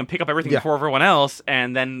stop fighting and pick up everything Yeah. before everyone else,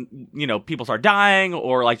 and then people start dying,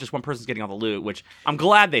 or like just one person's getting all the loot. Which I'm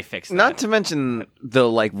glad they fixed. Not that. to mention the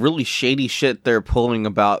like really shady shit they're pulling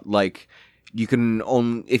about like you can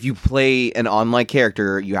only if you play an online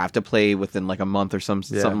character you have to play within like a month or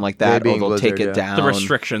something like that, They or being they'll take Blizzard, it yeah. down. the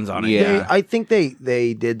restrictions on it. Yeah. I think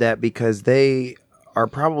they did that because they are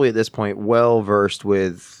probably at this point well versed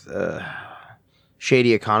with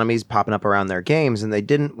shady economies popping up around their games, and they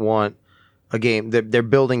didn't want a game. They're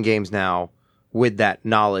building games now with that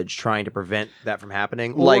knowledge, trying to prevent that from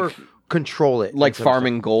happening, or Like- control it, like in some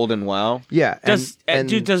farming gold and WoW. Yeah, Does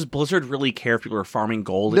Blizzard really care if people are farming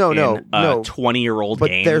gold No, in no, a no. 20-year-old But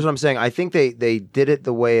game? there's what I'm saying. I think they did it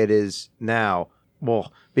the way it is now.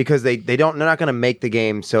 Well, because they're not going to make the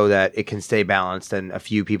game so that it can stay balanced and a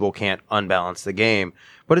few people can't unbalance the game.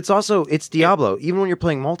 But it's Diablo. Even when you're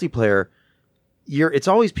playing multiplayer, it's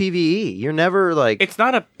always PvE. You're never like there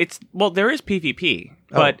is PvP,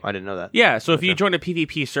 but I didn't know that. yeah, so if you join a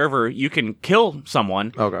PvP server, you can kill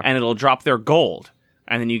someone Okay. and it'll drop their gold,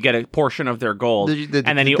 and then you get a portion of their gold, and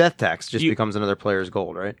then the you death tax just you- becomes another player's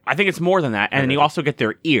gold, right? I think it's more than that, and then you also get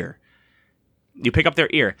their ear. You pick up their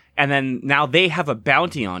ear, and then now they have a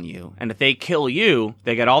bounty on you, and if they kill you,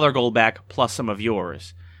 they get all their gold back plus some of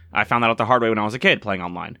yours. I found that out the hard way when I was a kid playing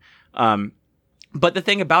online. But the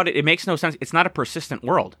thing about it makes no sense. It's not a persistent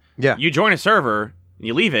world. Yeah. You join a server,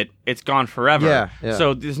 you leave it, it's gone forever. Yeah.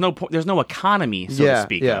 So there's no economy, so Yeah, to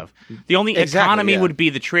speak yeah. of. The only Exactly, economy yeah. would be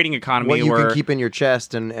the trading economy, What you where can keep in your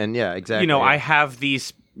chest and yeah, exactly. yeah. I have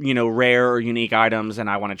these rare or unique items, and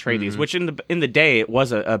I want to trade these. Which in the day it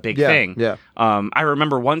was a big Yeah, thing. yeah. I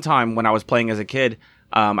remember one time when I was playing as a kid,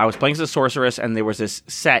 I was playing as a sorceress, and there was this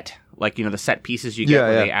set, like the set pieces you get Yeah,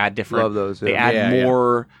 where yeah. they add different. Love those, They yeah. add Yeah, yeah.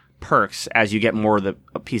 more perks as you get more of the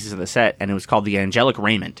pieces of the set, and it was called the Angelic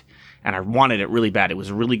Raiment, and I wanted it really bad. It was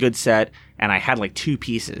a really good set, and I had like 2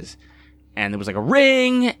 pieces. And there was like a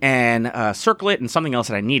ring and a circlet and something else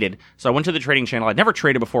that I needed. So I went to the trading channel. I'd never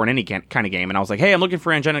traded before in any kind of game. And I was like, hey, I'm looking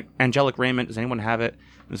for angelic raiment. Does anyone have it?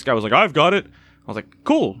 And this guy was like, I've got it. I was like,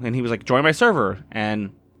 cool. And he was like, join my server.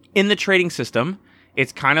 And in the trading system,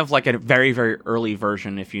 it's kind of like a very, very early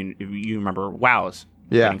version if you remember WoW's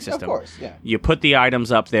Yeah. trading system. Of course, yeah. You put the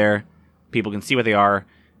items up there. People can see what they are.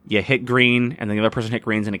 you hit green, and then the other person hit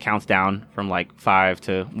greens, and it counts down from like 5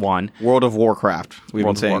 to 1. World of Warcraft. We've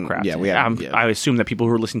World been of saying, Warcraft. yeah, we have. I assume that people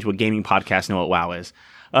who are listening to a gaming podcast know what WoW is.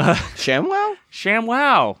 ShamWow?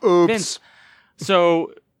 ShamWow. Oops. Vince.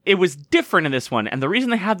 So it was different in this one, and the reason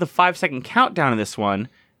they had the 5-second countdown in this one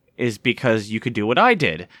is because you could do what I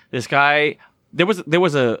did. This guy, there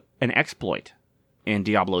was an exploit in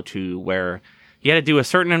Diablo 2 where you had to do a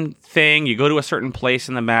certain thing. You go to a certain place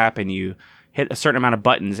in the map, and you hit a certain amount of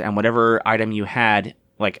buttons, and whatever item you had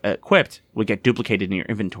like equipped would get duplicated in your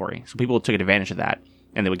inventory. So people took advantage of that,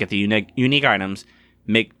 and they would get the unique items,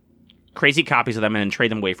 make crazy copies of them, and then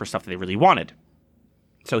trade them away for stuff that they really wanted.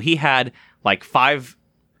 So he had like 5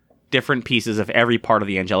 different pieces of every part of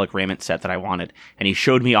the Angelic Raiment set that I wanted, and he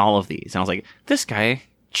showed me all of these, and I was like, this guy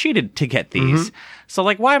cheated to get these. So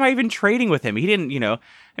like, why am I even trading with him? He didn't, and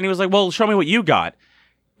he was like, well, show me what you got.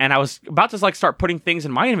 And I was about to like start putting things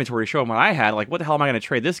in my inventory to show him what I had. Like, what the hell am I going to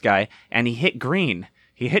trade this guy? And he hit green.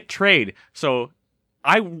 He hit trade. So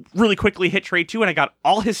I really quickly hit trade too, and I got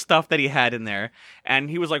all his stuff that he had in there. And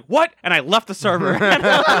he was like, what? And I left the server. I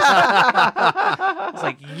was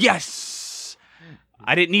like, yes!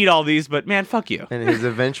 I didn't need all these, but man, fuck you. And his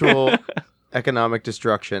eventual economic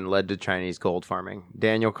destruction led to Chinese gold farming.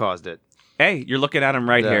 Daniel caused it. Hey, you're looking at him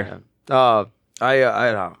right here. I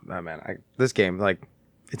don't know, man. This game, like,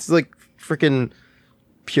 it's like freaking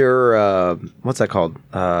pure. What's that called?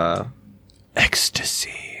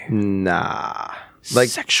 Ecstasy. Nah. Like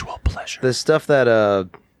sexual pleasure. the stuff that. Oh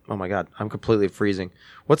my god, I'm completely freezing.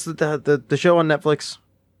 What's the show on Netflix?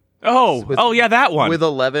 Yeah, that one. With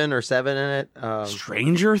 11 or 7 in it.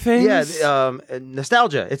 Stranger Things? Yeah,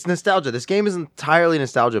 nostalgia. It's nostalgia. This game is entirely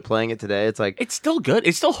nostalgia. Playing it today, it's like It's still good.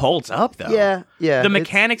 It still holds up, though. yeah. The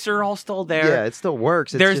mechanics are all still there. Yeah, it still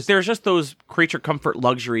works. It's There's just those creature comfort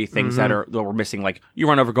luxury things that we're missing. Like, you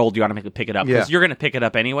run over gold, you gotta pick it up. Because you're gonna pick it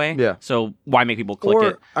up anyway. Yeah. So why make people click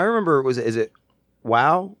it? I remember, is it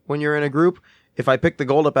WoW when you're in a group? If I pick the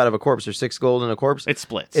gold up out of a corpse, there's 6 gold in a corpse. It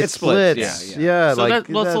splits. It splits. Yeah.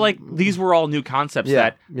 So these were all new concepts Yeah,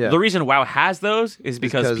 that yeah. the reason WoW has those is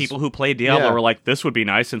because people who play Diablo yeah. were like, this would be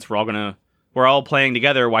nice since we're all playing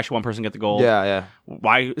together. Why should one person get the gold? Yeah.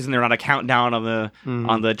 Why isn't there not a countdown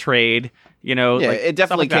on the trade? Yeah, like, it definitely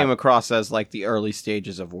stuff like came that. across as like the early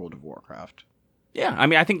stages of World of Warcraft. Yeah, I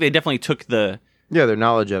mean, I think they definitely took their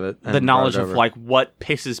knowledge of it. and knowledge brought it of over. like what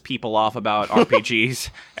pisses people off about RPGs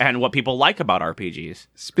and what people like about RPGs.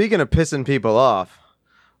 Speaking of pissing people off,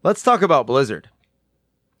 let's talk about Blizzard.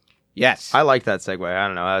 Yes. I like that segue. I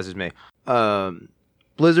don't know. That's just me.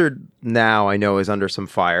 Blizzard now I know is under some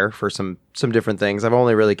fire for some different things. I've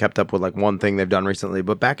only really kept up with like one thing they've done recently,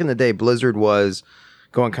 but back in the day, Blizzard was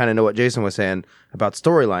going kind of know what Jason was saying about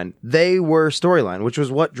storyline. They were storyline, which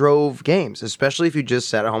was what drove games, especially if you just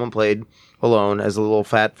sat at home and played alone as a little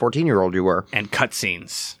fat 14-year-old you were. And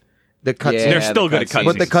cutscenes. The cutscenes. Yeah, They're still good at cutscenes.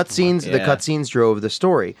 But the cutscenes, Yeah. the cutscenes drove the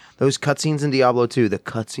story. Those cutscenes in Diablo 2, the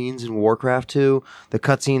cutscenes in Warcraft 2, the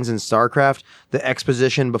cutscenes in StarCraft, the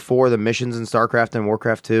exposition before the missions in StarCraft and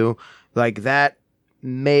Warcraft 2, like that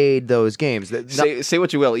made those games. Say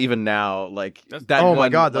what you will, even now, like that. Oh my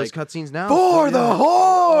one, god, those like, cutscenes now For the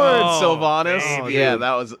Horde, Oh, Sylvanas. baby. Yeah,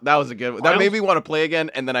 that was a good one. That made me want to play again,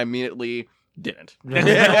 and then I immediately didn't.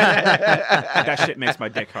 That shit makes my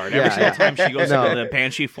dick hard. Every single time she goes No. into the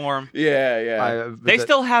Banshee form. Yeah. They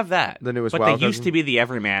still have that. the newest but WoW they used cutscene? to be the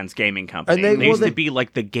Everyman's gaming company. And They used they- to be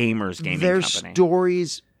like the gamers gaming their company.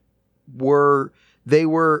 stories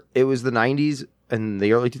it was the 90s and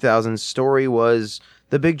the early 2000s. Story was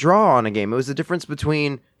the big draw on a game. It was the difference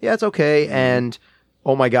between it's okay and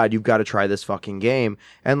oh my god, you've got to try this fucking game.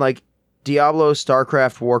 And like Diablo,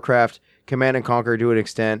 StarCraft, Warcraft, Command and Conquer to an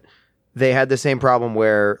extent, they had the same problem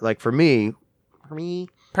where like for me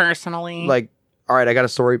Personally, like all right, I got a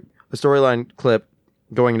storyline clip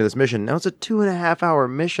going into this mission. Now it's a 2.5 hour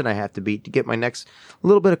mission I have to beat to get my next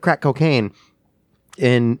little bit of crack cocaine.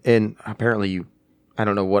 In apparently I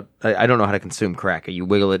don't know what I don't know how to consume crack. You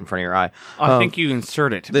wiggle it in front of your eye. I think you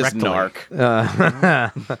insert it. This rectally.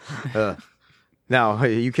 narc. Now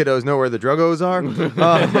you kiddos know where the druggos are.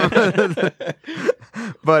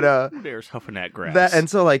 But There's huffing that grass. that and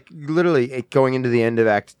so like literally going into the end of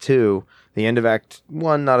Act 2, the end of Act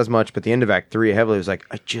 1 not as much, but the end of Act 3 heavily was like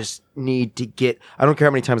I just need to get. I don't care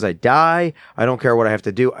how many times I die. I don't care what I have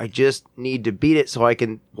to do. I just need to beat it so I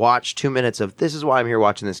can watch 2 minutes of this is why I'm here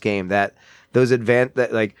watching this game. That those advanced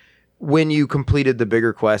that like when you completed the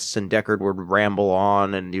bigger quests and Deckard would ramble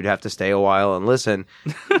on and you'd have to stay a while and listen,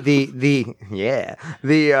 the Callbacks.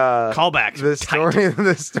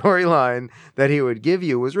 the storyline that he would give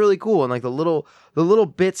you was really cool, and like the little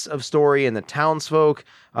bits of story and the townsfolk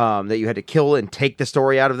that you had to kill and take the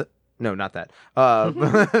story out of the. No, not that. Hi,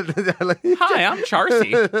 I'm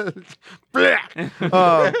Charcy.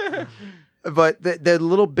 But the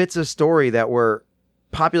little bits of story that were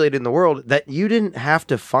populated in the world that you didn't have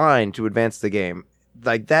to find to advance the game.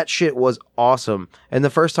 Like, that shit was awesome. And the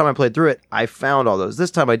first time I played through it, I found all those. This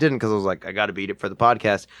time I didn't because I was like, I got to beat it for the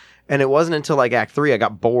podcast. And it wasn't until like Act 3 I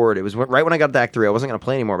got bored. It was right when I got to Act 3. I wasn't going to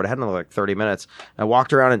play anymore, but I had another like 30 minutes. I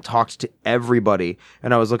walked around and talked to everybody.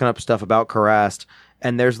 And I was looking up stuff about Karast.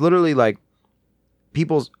 And there's literally like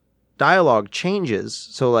people's dialogue changes.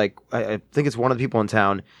 So like I think it's one of the people in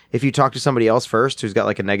town. If you talk to somebody else first who's got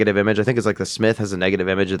like a negative image, I think it's like the Smith has a negative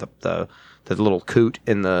image of the little coot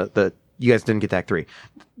in the. You guys didn't get to Act 3.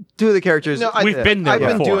 Two of the characters. No, we've been there. I've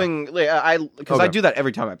before. been doing because I do that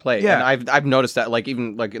every time I play. Yeah. And I've noticed that like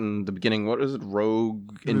even like in the beginning. What was it?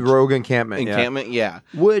 Rogue encampment. Yeah.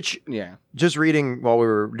 Which Yeah. just reading while we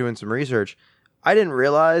were doing some research, I didn't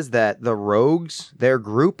realize that the Rogues, their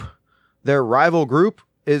rival group,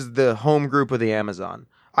 is the home group of the Amazon.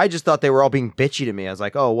 I just thought they were all being bitchy to me. I was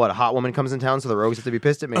like, oh, what, a hot woman comes in town, so the Rogues have to be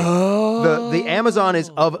pissed at me. The Amazon is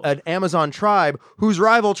of an Amazon tribe whose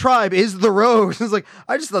rival tribe is the Rogues. It's like,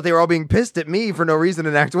 I just thought they were all being pissed at me for no reason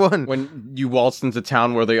in Act 1. When you waltzed into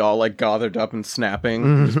town where they all like gathered up and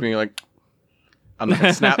snapping, just being like, I'm not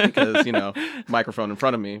gonna snap because, microphone in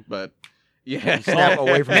front of me, but yeah. Snap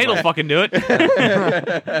away from Nate'll the mic. fucking do it.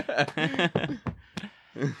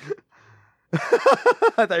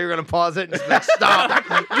 I thought you were going to pause it and just like, stop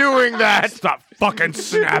doing that. Stop fucking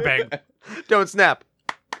snapping. Don't snap.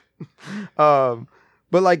 But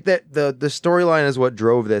like that, the storyline is what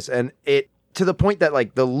drove this, and it to the point that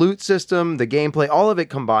like the loot system, the gameplay, all of it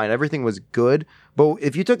combined, everything was good. But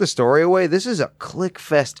if you took the story away, this is a click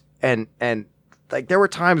fest, and like there were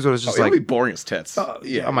times where it was just it would like be boring as tits.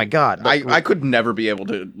 yeah. Oh my god, I could never be able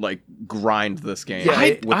to like grind this game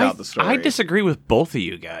without the story. I disagree with both of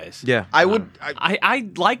you guys. yeah. I would. I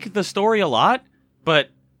like the story a lot, but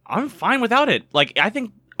I'm fine without it. Like, I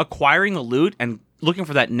think acquiring the loot and looking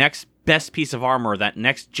for that next best piece of armor, that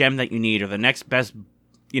next gem that you need, or the next best,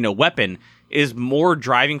 weapon is more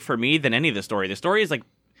driving for me than any of the story. The story is like,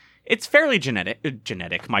 it's fairly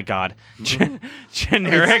genetic, my God.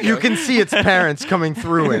 Generic. You can see its parents coming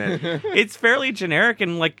through in it. It's fairly generic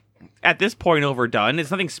and like at this point overdone.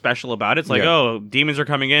 It's nothing special about it. It's like, oh, demons are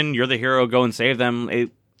coming in, you're the hero, go and save them.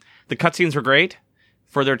 The cutscenes were great.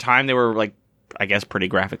 For their time, they were like, I guess, pretty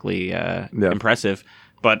graphically impressive.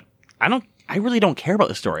 But I really don't care about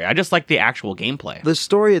the story. I just like the actual gameplay. The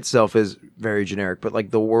story itself is very generic, but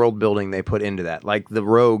like the world building they put into that, like the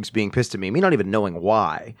Rogues being pissed at me not even knowing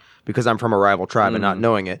why, because I'm from a rival tribe and not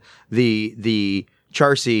knowing it. The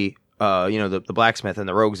Charcy, the blacksmith and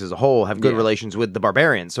the Rogues as a whole have good relations with the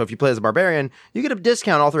barbarians. So if you play as a barbarian, you get a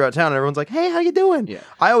discount all throughout town, and everyone's like, "Hey, how you doing?" Yeah.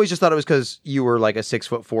 I always just thought it was because you were like a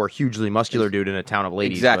 6'4", hugely muscular dude in a town of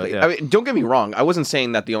ladies. Exactly. But, yeah. I mean, don't get me wrong. I wasn't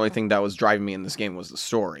saying that the only thing that was driving me in this game was the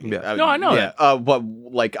story. Yeah. No, I know that. But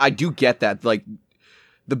like, I do get that. Like,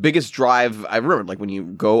 the biggest drive I remember, like when you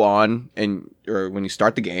go on or when you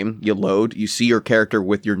start the game, you load, you see your character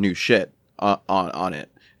with your new shit on it.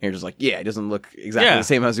 And you're just like, yeah, it doesn't look exactly the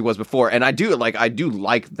same as he was before. And I do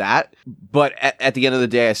like that. But at the end of the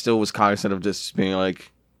day, I still was cognizant of just being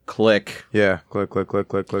like, click. Yeah, click.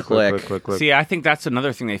 See, I think that's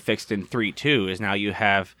another thing they fixed in 3.2 is now you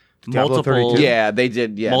have Diablo multiple 32. Yeah, they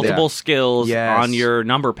did. Yeah, multiple skills Yes. on your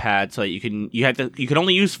number pad so that you could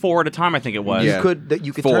only use 4 at a time, I think it was. Yeah.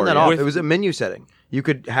 You could Four, turn that yeah. off. With- It was a menu setting. You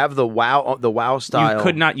could have the WoW style. You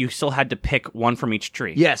could not, you still had to pick one from each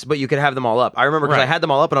tree. Yes, but you could have them all up. I remember because I Right. had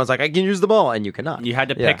them all up, and I was like, I can use them all, and you cannot. You had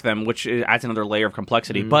to pick them, which adds another layer of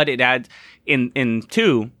complexity. Mm-hmm. But it adds in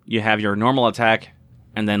 2, you have your normal attack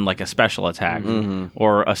and then like a special attack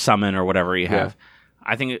or a summon or whatever you have.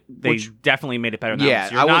 I think they definitely made it better than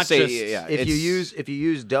that. Yeah, I will say, yeah. If you use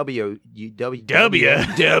W, W.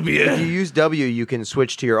 if you use W, you can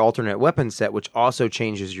switch to your alternate weapon set, which also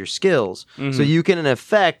changes your skills. So you can, in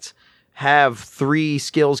effect, have 3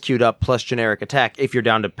 skills queued up plus generic attack if you're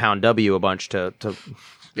down to pound W a bunch to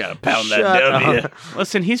gotta pound Shut that W. up.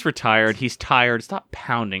 Listen, he's retired. He's tired. Stop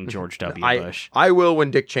pounding George W. Bush. I will when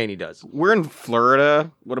Dick Cheney does. We're in Florida.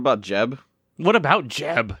 What about Jeb? What about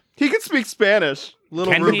Jeb? He can speak Spanish.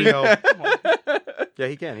 Little Can he? Rubio. Yeah,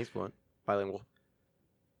 he can. He's fluent. Bilingual.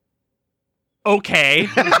 Okay.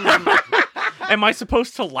 Am I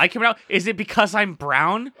supposed to like him now? Is it because I'm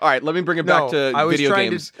brown? All right, let me bring it back to I was video trying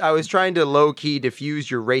games. I was trying to low key diffuse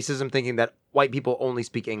your racism, thinking that white people only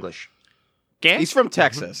speak English. ¿Qué? He's from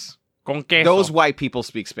Texas. Con queso. Those white people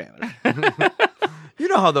speak Spanish. You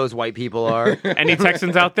know how those white people are. Any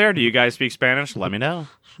Texans out there? Do you guys speak Spanish? Let me know.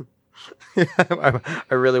 I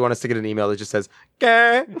really want us to get an email that just says,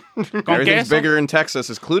 "Gah." Con Everything's queso? bigger in Texas,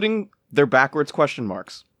 including their backwards question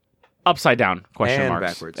marks. Upside down question and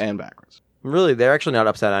marks. backwards. And backwards. Really, they're actually not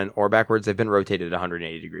upside down or backwards. They've been rotated at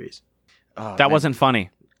 180 degrees. Oh, That man. wasn't funny.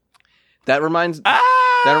 That reminds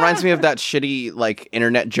me of that shitty like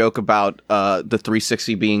internet joke about the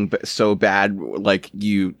 360 being so bad, like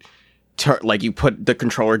you put the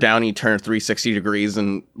controller down and you turn 360 degrees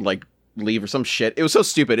and like leave or some shit. It was so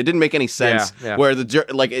stupid. It didn't make any sense. Yeah. Where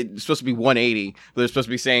like it's supposed to be 180, but they're supposed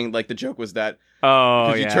to be saying like the joke was that Oh,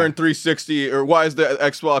 because yeah. you turn 360, or why is the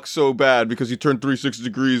Xbox so bad because you turn 360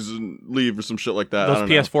 degrees and leave or some shit like that. I Those don't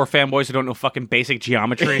know. PS4 fanboys who don't know fucking basic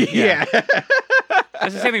geometry. Yeah.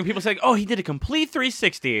 That's the same thing. People say, "Oh, he did a complete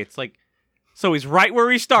 360." It's like, so he's right where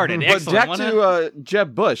he started. But Excellent. back Wanna- to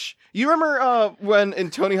Jeb Bush. You remember when in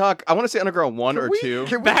Tony Hawk, I want to say Underground 1 or 2.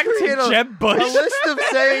 Can we Back create to Jeb Bush. a list of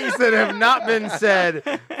sayings that have not been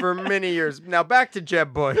said for many years. Now back to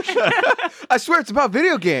Jeb Bush. I swear it's about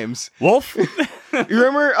video games. Wolf. You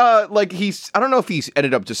remember like I don't know if he's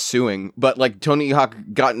ended up just suing, but like Tony Hawk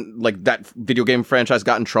that video game franchise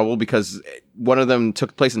got in trouble because one of them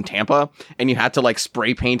took place in Tampa and you had to like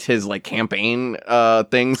spray paint his like campaign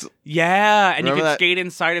things. Yeah, and you Remember could that? skate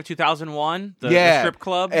inside of 2001, the Yeah, strip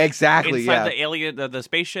club. exactly, Inside yeah. the alien, the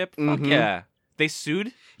spaceship. Fuck Mhm. yeah. They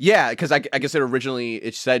sued? Yeah, because I guess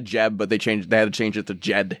it said Jeb, but they had to change it to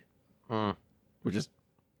Jed. Hmm. Which is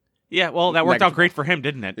Yeah, well, that worked out Negative. great for him,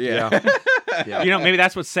 didn't it? Yeah. Yeah. You know, maybe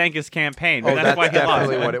that's what sank his campaign. Maybe Oh, that's why he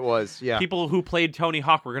definitely lost. what it was. Yeah. People who played Tony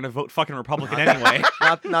Hawk were going to vote fucking Republican anyway.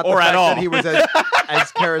 Not Or the at fact all. that he was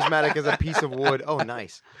as charismatic as a piece of wood. Oh,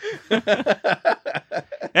 nice.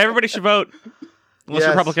 Everybody should vote. Unless Yes. you're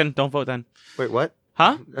Republican, don't vote then. Wait, what?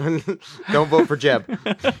 Huh? Don't vote for Jeb.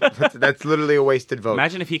 That's literally a wasted vote.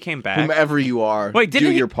 Imagine if he came back. whomever you are. Wait, do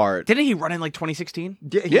didn't he- your part. Didn't he run in like 2016?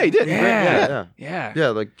 Yeah, Yeah, he did. Yeah. Yeah.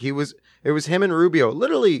 Like he was. It was him and Rubio.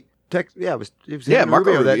 Literally. It was him Yeah, and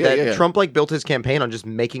Marco Rubio that, Rubio, that yeah. Trump like built his campaign on just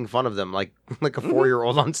making fun of them like a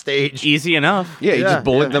 4-year-old on stage. Easy enough. Yeah, he Yeah, just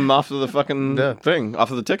bullied yeah. them off of the fucking Yeah. thing,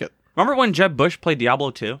 off of the ticket. Remember when Jeb Bush played Diablo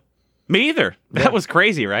 2? Me either. That was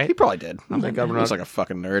crazy, right? He probably did. Oh my God, he we're looks not- like a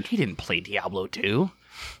fucking nerd. He didn't play Diablo 2.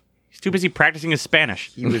 He's too busy practicing his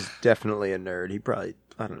Spanish. He was definitely a nerd. He probably.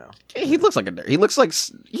 I don't know. He looks like a nerd. He looks like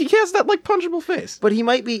he has that like punchable face. But he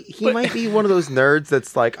might be. He might be one of those nerds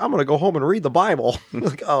that's like, I'm gonna go home and read the Bible.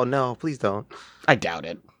 Like, oh no, please don't. I doubt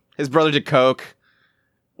it. His brother did coke.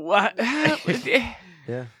 What?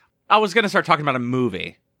 Yeah. I was going to start talking about a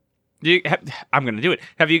movie. I'm going to do it.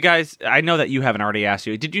 Have you guys... I know that you haven't already asked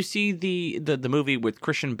you. Did you see the movie with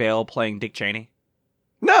Christian Bale playing Dick Cheney?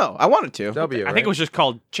 No, I wanted to. W. I think it was just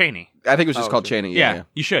called Cheney. I think it was just Oh, called okay. Cheney. Yeah, Yeah.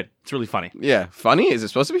 you should. It's really funny. Yeah. Funny? Is it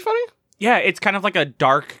supposed to be funny? Yeah, it's kind of like a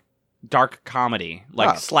dark comedy, like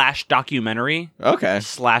Wow. slash documentary Okay.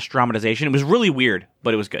 slash dramatization. It was really weird,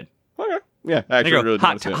 but it was good. Okay. Yeah. I There actually you go. really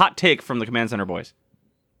want to see it. Hot take from the Command Center boys.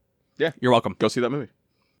 Yeah. You're welcome. Go see that movie.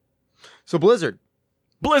 So Blizzard.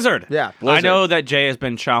 Blizzard. Yeah. I know that Jay has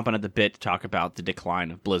been chomping at the bit to talk about the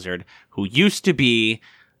decline of Blizzard, who used to be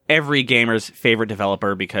every gamer's favorite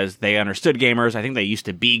developer because they understood gamers. I think they used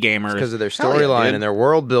to be gamers. Because of their Hell yeah, storyline dude. and their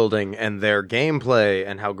world building and their gameplay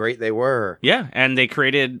and how great they were. Yeah, and they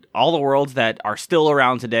created all the worlds that are still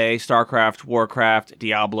around today: StarCraft, Warcraft,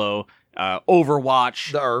 Diablo,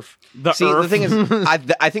 Overwatch, The Earth. the See, Earth. the thing is,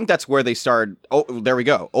 I think that's where they started. Oh, there we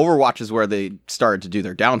go. Overwatch is where they started to do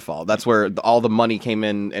their downfall. That's where all the money came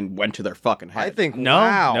in and went to their fucking head. I think. No,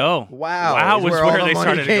 wow. no. Wow. WoW is was where where all they the money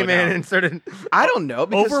started to go came in down. and started. I don't know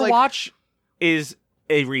because like, Overwatch is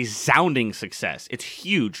a resounding success. It's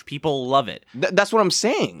huge. People love it. that's what I'm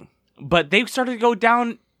saying. But they started to go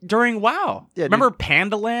down during WoW. Yeah, Remember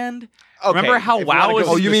Pandaland? Okay, Remember how if you WoW wanna was...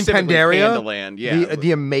 go Oh, you mean specifically Pandaria? Pandaland, yeah.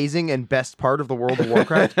 The amazing and best part of the World of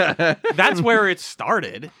Warcraft. That's where it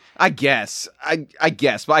started. I guess. I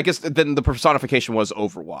guess. But I guess then the personification was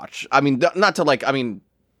Overwatch. I mean, not to like, I mean,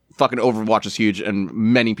 fucking Overwatch is huge and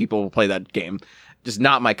many people play that game. Just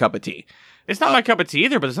not my cup of tea. It's not my cup of tea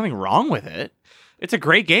either, but there's nothing wrong with it. It's a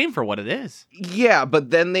great game for what it is. Yeah,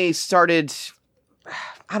 but then they started,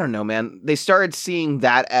 I don't know, man. They started seeing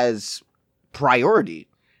that as priority.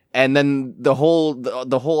 And then the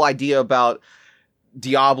whole idea about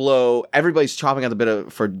Diablo, everybody's chopping at the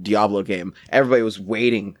bit for Diablo game. Everybody was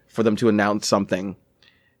waiting for them to announce something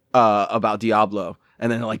about Diablo.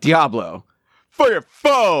 And then they're like, Diablo, for your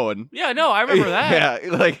phone. Yeah, no, I remember that.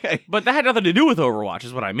 Yeah, like But that had nothing to do with Overwatch,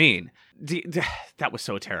 is what I mean. That was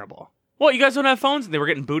so terrible. Well, you guys don't have phones? They were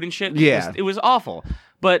getting booed and shit? Yeah. It was awful.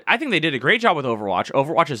 But I think they did a great job with Overwatch.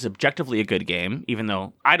 Overwatch is objectively a good game, even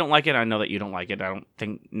though I don't like it. I know that you don't like it. I don't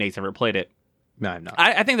think Nate's ever played it. No, I'm not.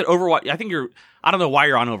 I think that Overwatch, I don't know why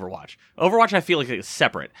you're on Overwatch. Overwatch, I feel like it's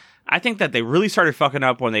separate. I think that they really started fucking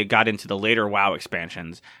up when they got into the later WoW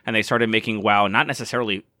expansions, and they started making WoW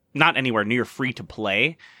not anywhere near free to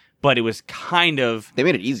play, but it was kind of... they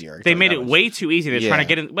made it easier. They made it way too easy. They're trying to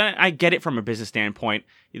get in... Well, I get it from a business standpoint.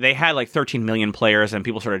 They had like 13 million players, and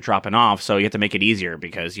people started dropping off, so you have to make it easier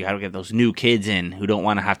because you have to get those new kids in who don't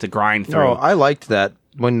want to have to grind through. No, I liked that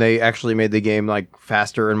when they actually made the game like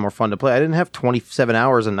faster and more fun to play. I didn't have 27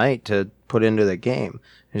 hours a night to put into the game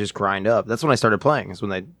and just grind up. That's when I started playing. Is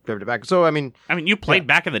when they drove it back. So I mean, you played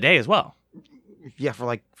back in the day as well. yeah, for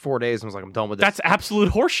like 4 days, and was like, I'm done with this. That's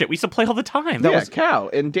absolute horseshit. We used to play all the time. That was Cow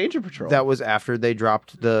in Danger Patrol. That was after they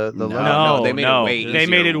dropped the level. No, they made it way They easier.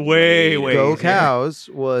 made it way Go easier. Cows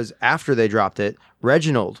was after they dropped it.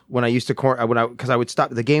 Reginald, when I used to because I would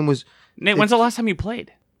stop. The game was Nate, when's the last time you played?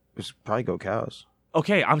 it was probably Go Cows.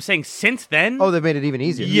 Okay, I'm saying since then. Oh, they made it even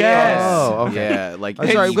easier. Yes! Oh, okay. Yeah, like I'm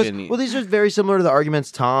sorry. even- Because, well, these are very similar to the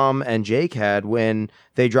arguments Tom and Jake had when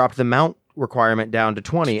they dropped the mount requirement down to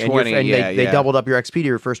 20. And 20, they doubled up your XP to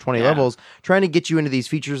your first 20 Yeah. levels, trying to get you into these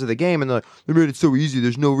features of the game. And they're like, they made it so easy.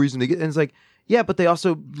 There's no reason to get. And it's like, yeah, but they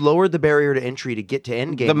also lowered the barrier to entry to get to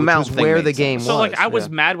end game, The which mount was thing where made the game sense. So, was. like, I was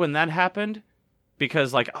Yeah. mad when that happened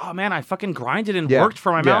because, like, oh man, I fucking grinded and Yeah. worked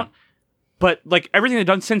for my Yeah. mount. But, like, everything they've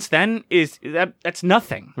done since then that's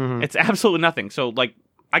nothing. Mhm. It's absolutely nothing. So, like,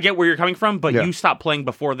 I get where you're coming from, but Yeah. you stopped playing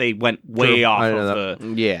before they went way True. off I of know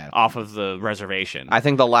the reservation. I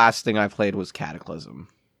think the last thing I played was Cataclysm.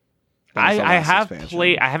 That was the I last have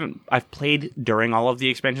expansion. I've played during all of the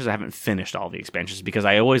expansions. I haven't finished all the expansions because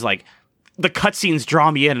I always like the cutscenes draw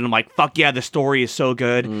me in and I'm like, fuck yeah, the story is so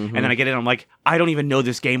good. Mm-hmm. And then I get in, I'm like, I don't even know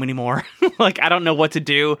this game anymore. Like, I don't know what to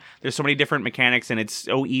do. There's so many different mechanics and it's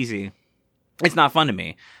so easy. It's not fun to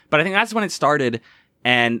me. But I think that's when it started.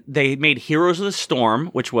 And they made Heroes of the Storm,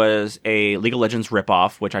 which was a League of Legends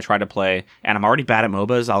ripoff, which I tried to play. And I'm already bad at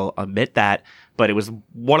MOBAs, I'll admit that. But it was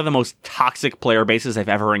one of the most toxic player bases I've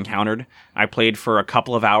ever encountered. I played for a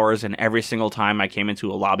couple of hours, and every single time I came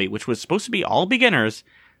into a lobby, which was supposed to be all beginners,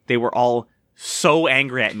 they were all so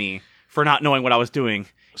angry at me for not knowing what I was doing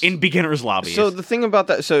in beginners lobbies. So the thing about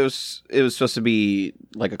that, so it was supposed to be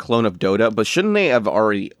like a clone of Dota, but shouldn't they have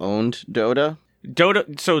already owned Dota?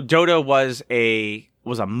 Dota was a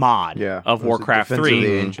mod Yeah, of it was a Warcraft Defense of the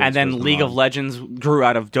 3, Ancients and then was the League of mod. Legends grew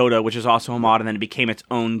out of Dota, which is also a mod, and then it became its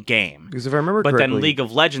own game. Because if I remember But correctly, then League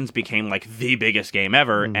of Legends became like the biggest game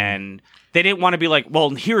ever, Mm-hmm. and they didn't want to be like, well,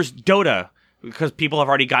 here's Dota, because people have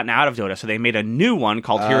already gotten out of Dota, so they made a new one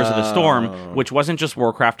called Heroes of the Storm, which wasn't just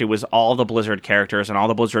Warcraft, it was all the Blizzard characters and all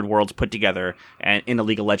the Blizzard worlds put together and in a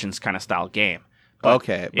League of Legends kind of style game. But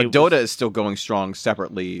Okay, but it Dota is still going strong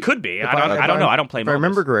separately. could be. If I don't know. I don't play If I MOBAs.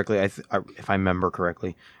 remember correctly, if I remember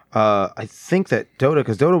correctly, I think that Dota,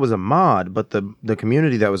 because Dota was a mod, but the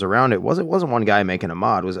community that was around it wasn't one guy making a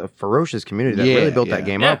mod. It was a ferocious community that Yeah, really built yeah. that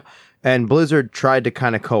game Yeah. up. And Blizzard tried to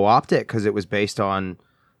kind of co-opt it because it was based on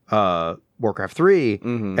Warcraft 3,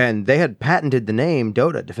 Mhm. and they had patented the name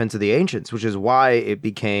Dota, Defense of the Ancients, which is why it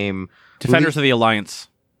became Defenders of the Alliance.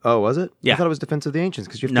 Oh, was it? Yeah. I thought it was Defense of the Ancients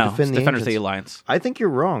because you have No, to it's defend the Defenders of the Ancients. Alliance. I think you're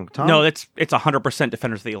wrong, Tom. No, it's 100%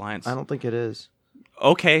 Defenders of the Alliance. I don't think it is.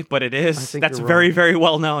 Okay, but it I is. think That's you're very, wrong. very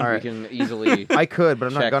well known. All We right. can easily. I could, but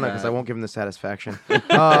I'm not Check gonna because that. I won't give him the satisfaction.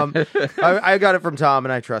 I got it from Tom,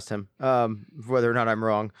 and I trust him. Whether or not I'm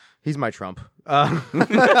wrong, he's my trump.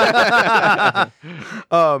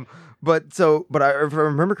 But if I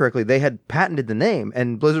remember correctly, they had patented the name,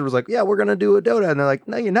 and Blizzard was like, "Yeah, we're gonna do a Dota," and they're like,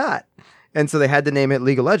 "No, you're not." And so they had to name it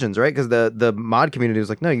League of Legends, right? Because the mod community was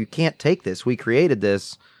like, "No, you can't take this. We created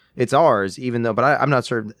this. It's ours." Even though, but I'm not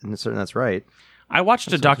certain that's right. I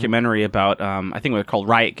watched a documentary about, I think it was called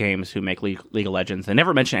Riot Games, who make League of Legends. They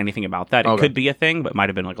never mentioned anything about that. It Okay. could be a thing, but it might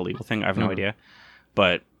have been like a legal thing. I have no idea.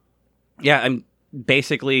 But yeah,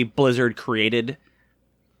 basically Blizzard created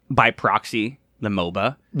by proxy the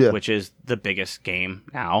MOBA, Yeah. which is the biggest game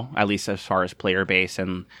now, at least as far as player base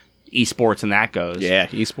and esports and that goes. Yeah,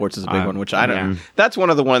 esports is a big one, which I don't. yeah. That's one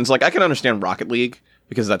of the ones. Like I can understand Rocket League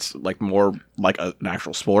because that's like more like an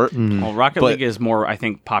actual sport. Well, Rocket But- League is more, I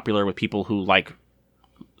think, popular with people who like,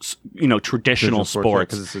 traditional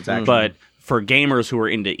sports. 'cause it's action. But for gamers who are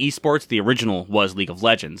into esports, the original was League of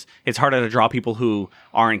Legends. It's harder to draw people who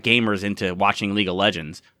aren't gamers into watching League of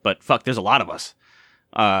Legends. But fuck, there's a lot of us.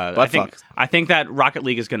 I think that Rocket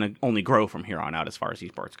League is going to only grow from here on out as far as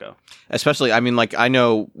esports go. Especially, I mean, like, I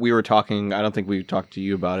know we were talking, I don't think we talked to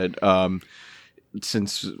you about it,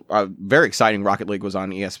 since very exciting Rocket League was on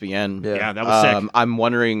ESPN. Yeah, that was sick. I'm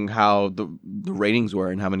wondering how the ratings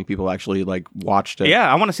were and how many people actually, like, watched it.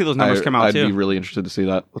 Yeah, I want to see those numbers come out, too. I'd be really interested to see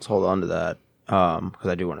that. Let's hold on to that because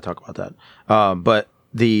I do want to talk about that. But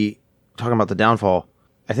talking about the downfall,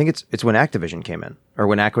 I think it's when Activision came in, or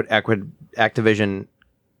when Activision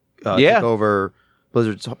took over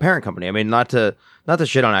Blizzard's parent company. I mean, not to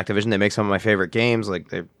shit on Activision. They make some of my favorite games. Like,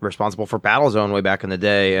 they're responsible for Battlezone way back in the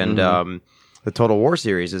day, and the Total War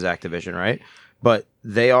series is Activision, right? But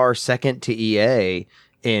they are second to EA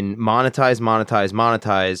in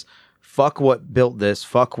monetize. Fuck what built this.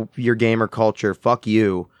 Fuck your gamer culture. Fuck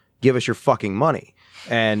you. Give us your fucking money.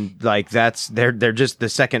 And like they're just the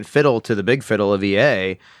second fiddle to the big fiddle of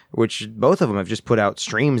EA, which both of them have just put out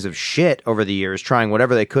streams of shit over the years, trying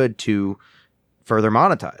whatever they could to further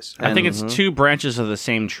monetize. I think it's two branches of the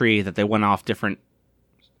same tree that they went off different,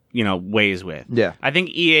 ways with. Yeah. I think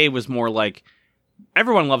EA was more like,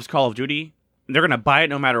 everyone loves Call of Duty. They're going to buy it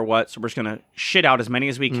no matter what, so we're just going to shit out as many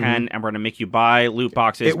as we can, and we're going to make you buy loot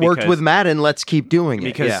boxes. It worked with Madden, let's keep doing it.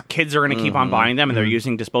 Because kids are going to keep on buying them, and they're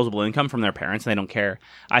using disposable income from their parents, and they don't care.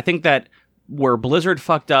 I think that where Blizzard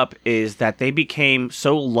fucked up is that they became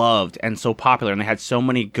so loved and so popular, and they had so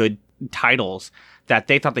many good titles that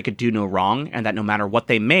they thought they could do no wrong, and that no matter what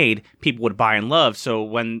they made, people would buy and love. So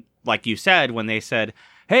when, like you said, when they said,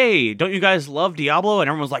 hey, don't you guys love Diablo? And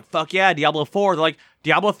everyone was like, fuck yeah, Diablo 4. They're like,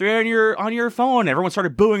 Diablo 3 on your phone. Everyone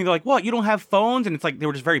started booing. They're like, what? You don't have phones? And it's like, they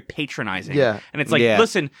were just very patronizing. Yeah. And it's like,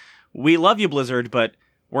 listen, we love you, Blizzard, but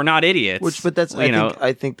we're not idiots. But that's,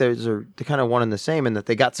 I think they're kind of one and the same in that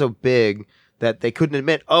they got so big that they couldn't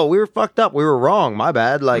admit, oh, we were fucked up, we were wrong, my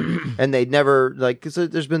bad. Like, and they'd never, like, because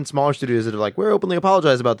there's been smaller studios that are like, we're openly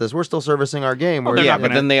apologize about this, we're still servicing our game. Oh,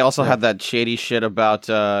 but then they also had that shady shit about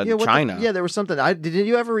China. There was something. Did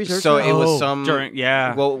you ever research? So that? it was some.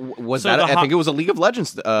 Well, was that? I think it was a League of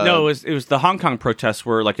Legends. No, it was the Hong Kong protests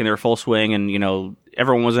were like in their full swing, and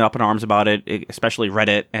everyone was up in arms about it, especially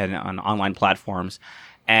Reddit and on online platforms.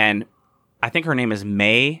 And I think her name is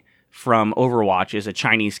Mei from Overwatch, is a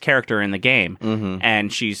Chinese character in the game,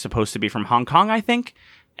 and she's supposed to be from Hong Kong, I think,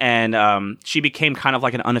 and she became kind of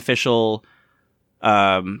like an unofficial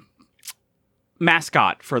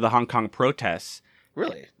mascot for the Hong Kong protests.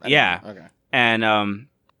 Really? Yeah. Okay. And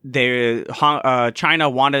China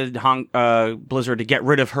wanted Blizzard to get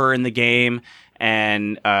rid of her in the game,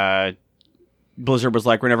 and Blizzard was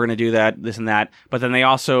like, we're never going to do that, this and that. But then they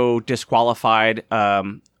also disqualified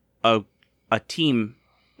a team.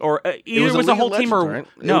 Or either it was a whole team, or right?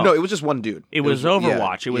 no, it was just one dude. It was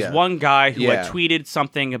Overwatch. It was one guy who had tweeted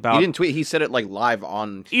something about. He didn't tweet. He said it like live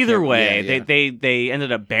on. Either way, they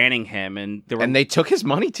ended up banning him, and they took his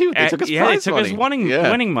money too. They took his prize money. His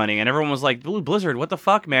winning money, and everyone was like, Blizzard, what the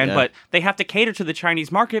fuck, man? Yeah. But they have to cater to the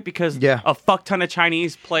Chinese market because a fuck ton of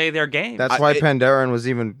Chinese play their game. That's why Pandaren was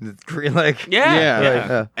even like.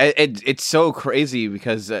 It's so crazy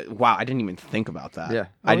because wow, I didn't even think about that. Yeah,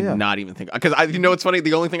 I did not even think because it's funny.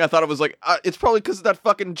 The only thing I thought of was like, it's probably because of that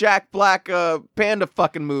fucking Jack Black panda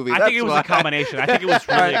fucking movie. I think it was a combination. I think it was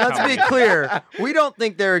really Let's be clear. We don't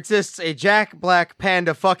think there exists a Jack Black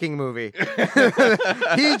panda fucking movie.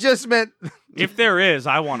 He just meant... If there is,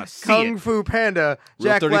 I want to see Kung Fu Panda,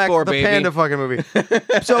 Jack Black, the baby. panda fucking movie.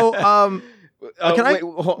 So,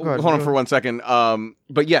 hold on for 1 second.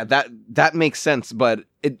 But yeah, that makes sense. But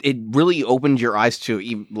it really opened your eyes to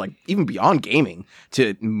even beyond gaming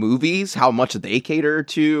to movies, how much they cater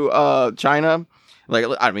to China. Like,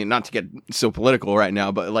 I mean, not to get so political right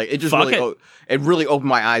now, but like it just it really opened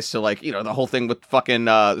my eyes to the whole thing with fucking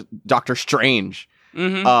Doctor Strange.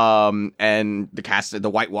 And the cast, the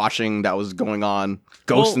whitewashing that was going on,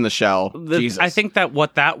 Ghost in the Shell. Jesus. I think that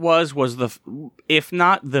what that was if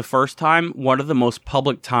not the first time, one of the most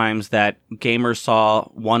public times that gamers saw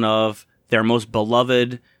one of their most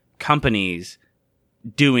beloved companies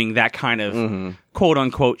doing that kind of quote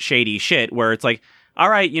unquote shady shit, where it's like, all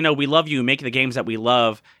right, we love you, make the games that we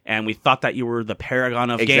love, and we thought that you were the paragon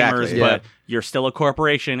of gamers, but you're still a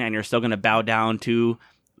corporation, and you're still going to bow down to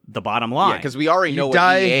the bottom line. Yeah, because we already know you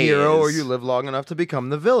die what EA a hero, is. or you live long enough to become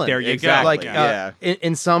the villain. There you go. Like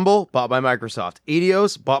Ensemble, bought by Microsoft.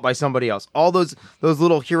 Eidos, bought by somebody else. All those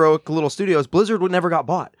little heroic little studios, Blizzard never got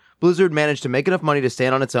bought. Blizzard managed to make enough money to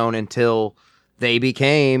stand on its own until they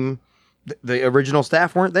became the original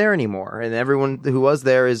staff weren't there anymore, and everyone who was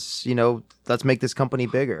there is let's make this company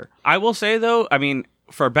bigger. I will say though, I mean,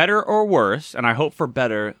 for better or worse, and I hope for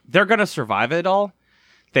better, they're gonna survive it all.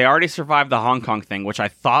 They already survived the Hong Kong thing, which I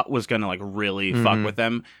thought was going to like really fuck with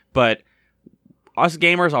them. But us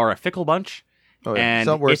gamers are a fickle bunch. Oh, yeah. And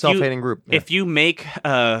So we're a if you- self-hating group. Yeah. If you make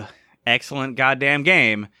a excellent goddamn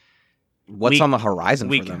game, What's We- on the horizon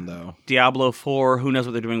we for them, can- though? Diablo 4, who knows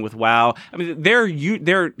what they're doing with WoW. I mean, they're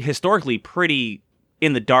historically pretty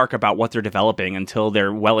in the dark about what they're developing until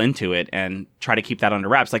they're well into it and try to keep that under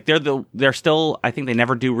wraps. Like they're still, I think they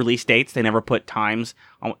never do release dates. They never put times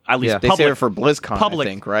on, at least Yeah. They save public it for BlizzCon, public-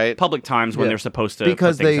 I think, right? public times when Yeah. they're supposed to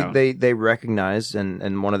because put things out. they recognize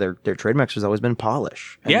and one of their trademarks has always been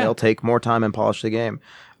polish, and Yeah. they'll take more time and polish the game.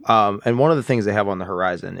 And one of the things they have on the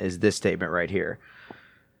horizon is this statement right here.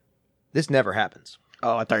 This never happens.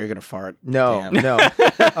 Oh, I thought you were gonna fart. No, Damn. no.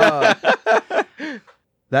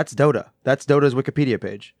 That's Dota. That's Dota's Wikipedia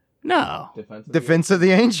page. No. Defense of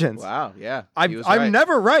the Ancients. Wow, yeah. he was I'm right.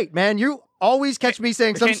 never right, man. You always catch me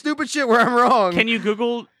saying some Can- stupid shit where I'm wrong. Can you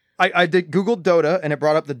Google? I did Google Dota and it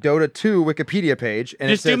brought up the Dota 2 Wikipedia page. And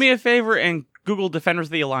Just it says, do me a favor and Google Defenders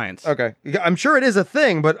of the Alliance. Okay, I'm sure it is a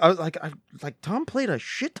thing, but I was like, Tom played a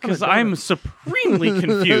shit ton of Because Dota. I'm supremely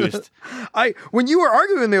confused. When you were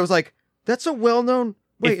arguing with me, I was like, that's a well-known.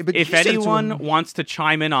 Wait, but if you said it's anyone wants to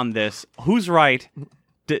chime in on this, who's right?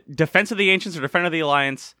 Defense of the Ancients or Defender of the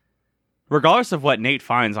Alliance? Regardless of what Nate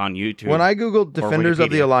finds on YouTube. when I googled Defenders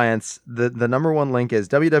of the Wikipedia. Alliance, the number one link is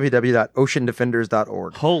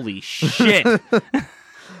www.oceandefenders.org. Holy shit.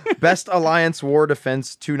 Best Alliance War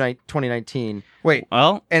Defense 2019. Wait,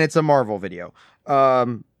 Well, and it's a Marvel video.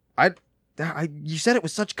 You said it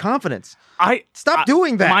with such confidence. Stop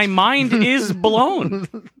doing that. My mind is blown.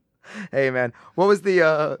 Hey man, what was the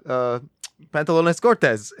pantalones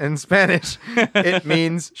cortes in Spanish? It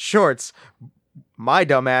means shorts. My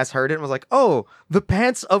dumbass heard it and was like, "Oh, the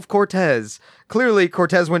pants of Cortez." Clearly,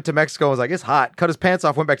 Cortez went to Mexico and was like, "It's hot." Cut his pants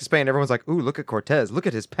off, went back to Spain. Everyone's like, "Ooh, look at Cortez! Look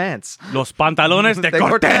at his pants." Los pantalones de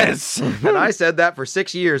Cortez. And I said that for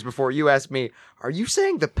 6 years before you asked me, "Are you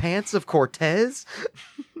saying the pants of Cortez?"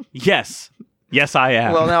 Yes. Yes, I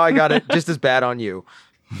am. Well, now I got it just as bad on you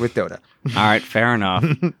with Dota. All right, fair enough.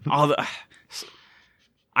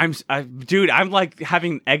 Dude, I'm like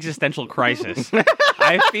having existential crisis.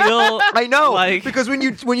 I feel I know, like because when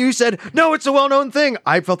you said no, it's a well-known thing,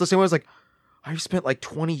 I felt the same way. I was like, I spent like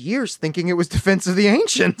 20 years thinking it was Defense of the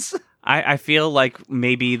Ancients. I feel like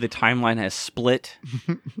maybe the timeline has split.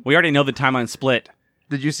 We already know the timeline split.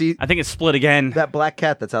 Did you see I think it's split again. that black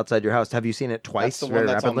cat that's outside your house? Have you seen it twice? That's the one very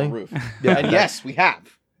that's rapidly? on the roof. Yeah, And yes, we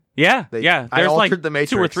have. Yeah, They- yeah. I There's like altered the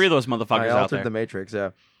 2 or Matrix. 3 of those motherfuckers I out altered there. the Matrix. Yeah.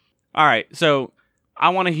 All right, so I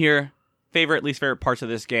want to hear favorite, least favorite parts of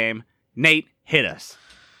this game. Nate, hit us.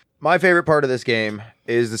 My favorite part of this game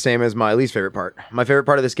is the same as my least favorite part. My favorite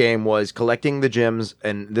part of this game was collecting the gems,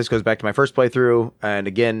 and this goes back to my first playthrough, and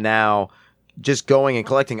again now, just going and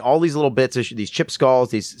collecting all these little bits, these chip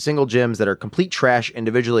skulls, these single gems that are complete trash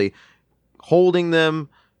individually, holding them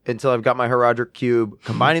until I've got my Herodric cube,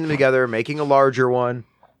 combining them together, making a larger one,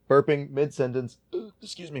 burping mid-sentence,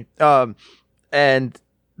 excuse me, and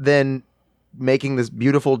then making this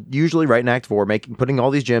beautiful, usually right in Act 4, putting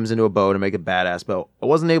all these gems into a bow to make a badass bow. I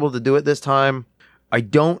wasn't able to do it this time. I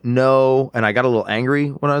don't know, and I got a little angry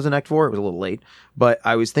when I was in Act 4. It was a little late, but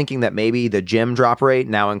I was thinking that maybe the gem drop rate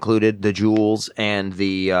now included the jewels and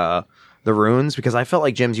the runes, because I felt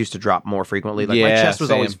like gems used to drop more frequently. Like my Yeah, chest was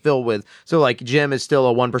always same. filled with, so like gem is still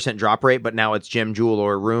a 1% drop rate, but now it's gem, jewel,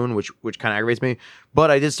 or rune, which kind of aggravates me.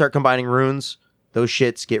 But I did start combining runes. Those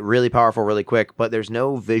shits get really powerful really quick, but there's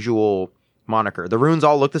no visual moniker. The runes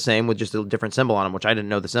all look the same with just a different symbol on them, which I didn't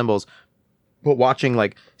know the symbols. But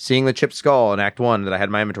seeing the chipped skull in Act 1 that I had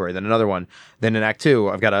in my inventory, then another one, then in Act 2,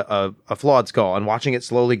 I've got a flawed skull, and watching it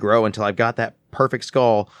slowly grow until I've got that perfect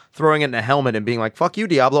skull, throwing it in a helmet and being like, fuck you,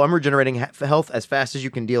 Diablo, I'm regenerating health as fast as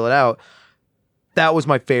you can deal it out. That was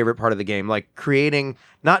my favorite part of the game, like creating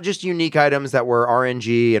not just unique items that were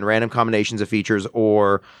RNG and random combinations of features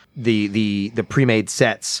or the pre-made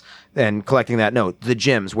sets and collecting that. No, the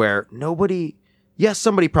gems where yes,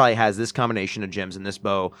 somebody probably has this combination of gems in this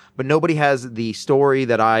bow, but nobody has the story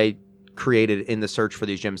that I created in the search for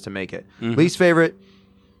these gems to make it. Least favorite, I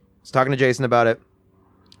was talking to Jason about it.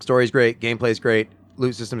 Story's great, gameplay's great,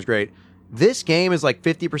 loot system's great. This game is like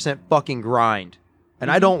 50% fucking grind. And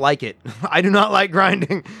I don't like it. I do not like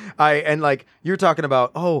grinding. You're talking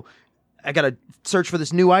about, oh, I gotta search for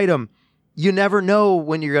this new item. You never know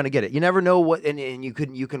when you're gonna get it. You never know what, and you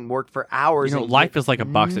can work for hours. and life get is like a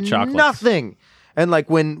box of chocolates. Nothing. And like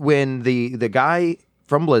when the guy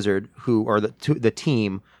from Blizzard the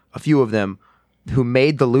team, a few of them, who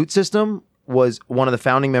made the loot system was one of the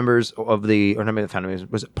founding members of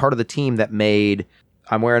was part of the team that made.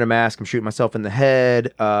 I'm wearing a mask. I'm shooting myself in the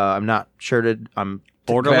head. I'm not shirted. I'm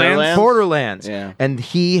Borderlands? Borderlands. Yeah. And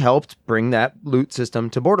he helped bring that loot system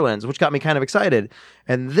to Borderlands, which got me kind of excited.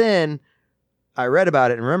 And then I read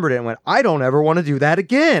about it and remembered it and went, I don't ever want to do that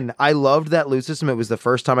again. I loved that loot system. It was the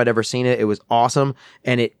first time I'd ever seen it. It was awesome.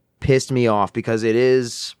 And it pissed me off because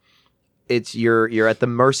you're at the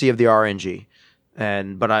mercy of the RNG.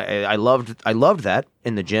 But I loved that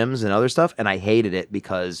in the gyms and other stuff. And I hated it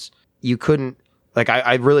because you couldn't, like,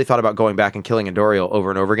 I really thought about going back and killing Endoriel over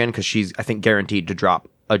and over again because she's, I think, guaranteed to drop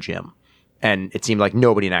a gem. And it seemed like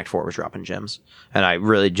nobody in Act 4 was dropping gems. And I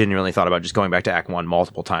really genuinely thought about just going back to Act 1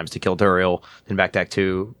 multiple times to kill Duriel, then back to Act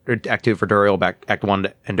 2, or Act 2 for Duriel, back Act 1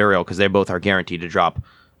 to Enduriel, because they both are guaranteed to drop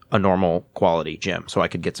a normal quality gem. So I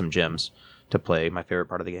could get some gems to play my favorite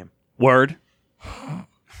part of the game. Word.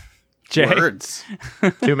 Jay? Words.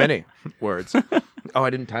 Too many words. Oh, I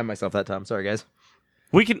didn't time myself that time. Sorry, guys.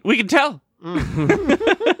 We can tell.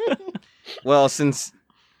 Well, since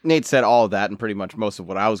Nate said all of that and pretty much most of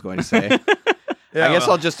what I was going to say, Yeah, I guess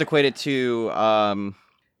I'll just equate it to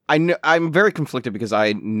I'm very conflicted because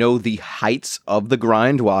I know the heights of the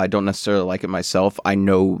grind. While I don't necessarily like it myself, I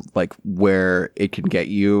know like where it can get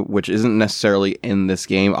you, which isn't necessarily in this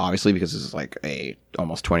game, obviously, because this is like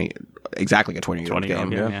exactly a 20-year-old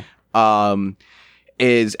game. Yeah.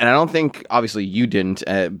 And I don't think, obviously you didn't,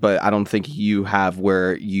 but I don't think you have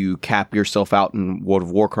where you cap yourself out in World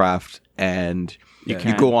of Warcraft and you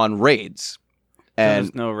can. go on raids. And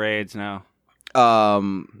There's no raids now.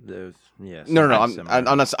 Yes. no,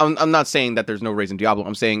 I'm not saying that there's no raids in Diablo.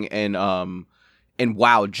 I'm saying in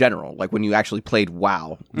WoW general, like when you actually played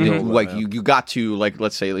WoW, you know, like you got to, like,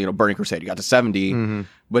 let's say, you know, Burning Crusade, you got to 70,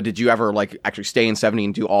 but did you ever like actually stay in 70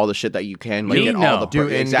 and do all the shit that you can? Like, get all the do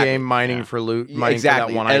in-game exactly. mining for loot, mining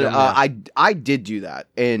Exactly. for that one And item. I did do that,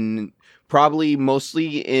 and probably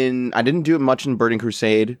mostly I didn't do it much in Burning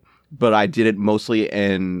Crusade, but I did it mostly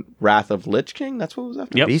in Wrath of Lich King. That's what it was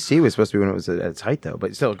after. Yep. BC was supposed to be when it was at its height, though.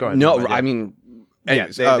 But still, go ahead. No, But yeah. I mean, yeah,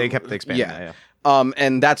 anyways, they kept expanding that. Yeah.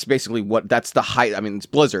 and that's basically that's the height. I mean, it's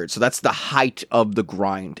Blizzard, so that's the height of the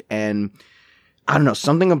grind. And I don't know,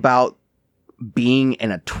 something about being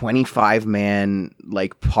in a 25-man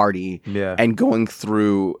like party Yeah. and going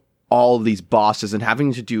through all of these bosses and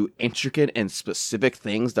having to do intricate and specific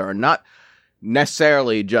things that are not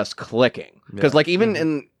necessarily just clicking. Because like even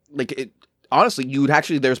in like it, honestly, you would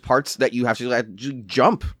actually, there's parts that you have to like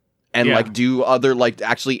jump and like do other like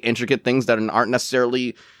actually intricate things that aren't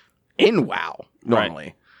necessarily in WoW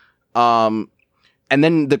normally. And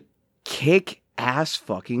then the kick-ass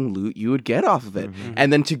fucking loot you would get off of it.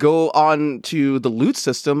 And then to go on to the loot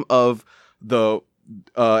system of the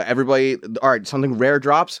everybody, all right, something rare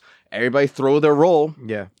drops, everybody throw their roll.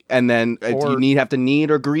 Yeah. And then Or- you have to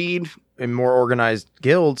need or greed. In more organized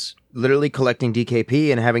guilds, literally collecting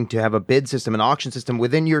DKP and having to have a bid system, an auction system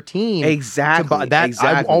within your team. Exactly.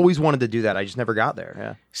 I've always wanted to do that. I just never got there.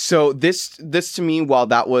 Yeah. So this to me, while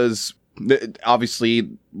that was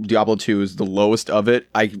obviously Diablo 2 is the lowest of it,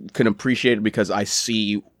 I can appreciate it because I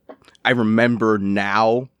remember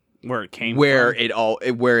now Where it came where from. it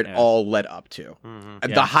all led up to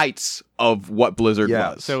the heights of what Blizzard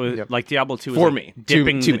Yeah. was. So it was like Diablo 2 was For like me.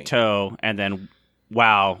 dipping To the me. toe, and then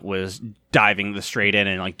WoW was diving the straight in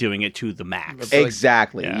and like doing it to the max.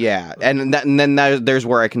 exactly, Yeah. and then there's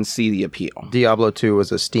where I can see the appeal. Diablo 2 was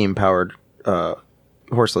a steam-powered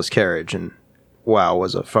horseless carriage, and WoW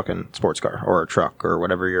was a fucking sports car or a truck or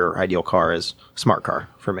whatever your ideal car is. Smart car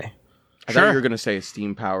for me. I thought you were gonna say a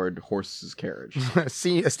steam-powered horse's carriage. A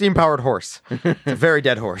steam-powered horse. It's a very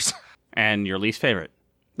dead horse. And your least favorite?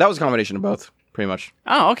 That was a combination of both, pretty much.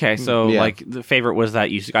 Oh, okay. So Yeah. like the favorite was that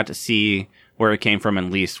you got to see where it came from,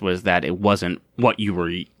 and least was that it wasn't what you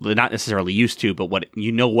were not necessarily used to, but what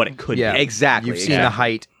it could Yeah. be. Exactly. You've seen the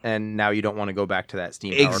height, and now you don't want to go back to that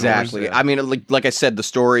steam-powered Exactly. horse. I mean, like I said, the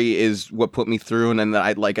story is what put me through, and then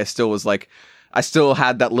I still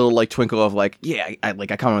had that little like twinkle of like, yeah, I kind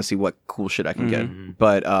of want to see what cool shit I can get.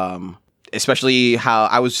 But especially how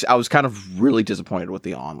I was kind of really disappointed with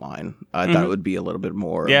the online. I thought it would be a little bit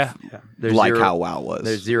more There's like zero- how WoW was.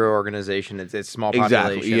 There's zero organization. It's small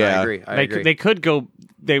Exactly, population. yeah. I agree. I They agree. could, they could go.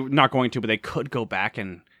 They're not going to, but they could go back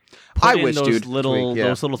and. Put I in wish, those dude. little Yeah.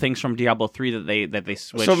 those little things from Diablo 3 that they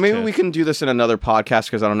switched. So maybe to. we can do this in another podcast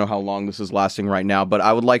because I don't know how long this is lasting right now. But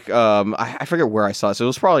I would like I forget where I saw it. So it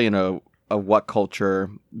was probably in a What Culture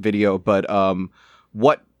video. But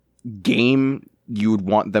what game you would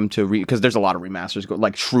want them to because there's a lot of remasters,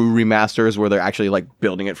 like true remasters where they're actually like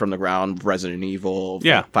building it from the ground, Resident Evil,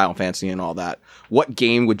 Yeah. Final Fantasy and all that. What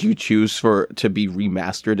game would you choose to be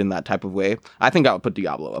remastered in that type of way? I think I would put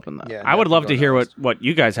Diablo up in that. Yeah. I would love to hear what. what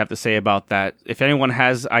you guys have to say about that. If anyone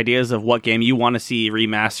has ideas of what game you want to see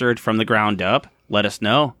remastered from the ground up, let us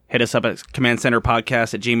know. Hit us up at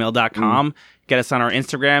commandcenterpodcast@gmail.com. Get us on our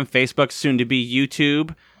Instagram, Facebook, soon to be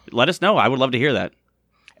YouTube. Let us know. I would love to hear that.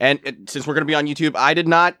 And since we're going to be on YouTube, I did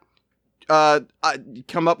not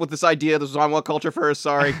come up with this idea. This was on What Culture First.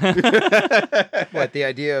 Sorry. What, the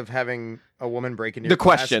idea of having a woman break into your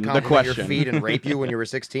class, compliment your feet and rape you when you were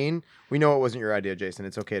 16? We know it wasn't your idea, Jason.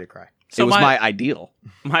 It's okay to cry. So it was my ideal.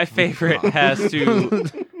 My favorite has to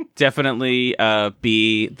definitely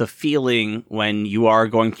be the feeling when you are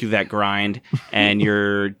going through that grind and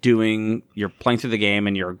you're playing through the game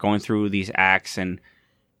and you're going through these acts, and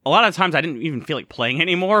a lot of times I didn't even feel like playing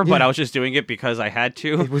anymore, but I was just doing it because I had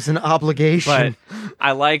to. It was an obligation. But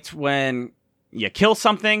I liked when you kill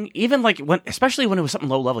something, even like especially when it was something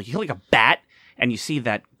low level. You kill like a bat and you see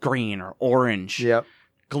that green or orange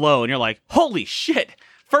glow, and you're like, holy shit.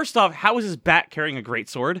 First off, how is this bat carrying a great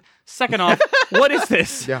sword? Second off, what is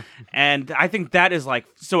this? Yeah. And I think that is like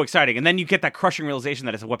so exciting. And then you get that crushing realization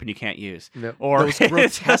that it's a weapon you can't use. No. Or Those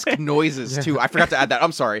grotesque noises, too. I forgot to add that.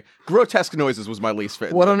 I'm sorry. Grotesque noises was my least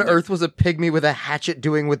favorite. What on earth was a pygmy with a hatchet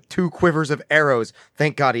doing with 2 quivers of arrows?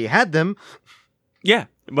 Thank God he had them. Yeah,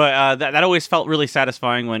 but that always felt really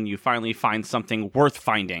satisfying when you finally find something worth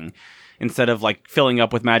finding, instead of like filling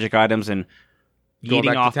up with magic items and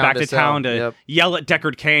yeeting off back to town to yell at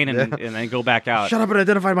Deckard Cain and then go back out. Shut up and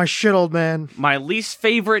identify my shit, old man. My least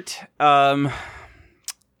favorite, definitely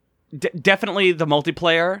the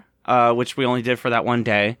multiplayer, which we only did for that one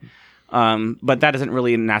day. But that isn't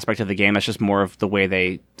really an aspect of the game. That's just more of the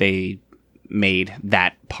way they made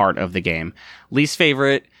that part of the game. Least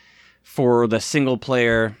favorite for the single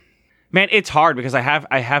player. Man, it's hard because I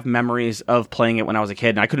have memories of playing it when I was a kid,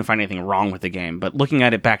 and I couldn't find anything wrong with the game. But looking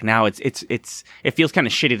at it back now, it feels kind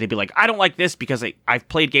of shitty to be like, I don't like this because I've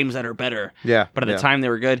played games that are better. Yeah. But at the time they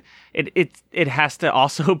were good. It has to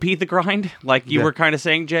also be the grind, like you were kind of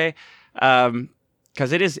saying, Jay,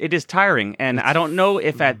 because it is tiring, and I don't know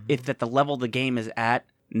if at the level the game is at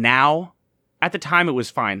now. At the time, it was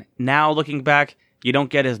fine. Now looking back, you don't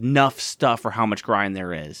get enough stuff for how much grind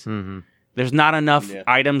there is. Mm-hmm. There's not enough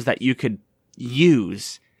items that you could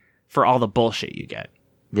use for all the bullshit you get.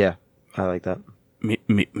 Yeah, I like that.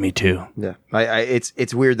 Me too. Yeah,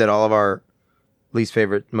 it's weird that all of our least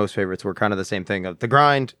favorite, most favorites were kind of the same thing. The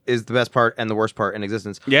grind is the best part and the worst part in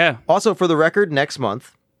existence. Yeah. Also, for the record, next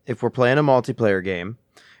month, if we're playing a multiplayer game,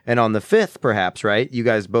 and on the 5th, perhaps, right, you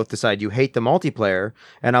guys both decide you hate the multiplayer,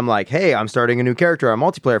 and I'm like, hey, I'm starting a new character on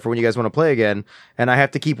multiplayer for when you guys want to play again, and I have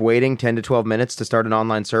to keep waiting 10 to 12 minutes to start an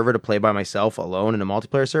online server to play by myself alone in a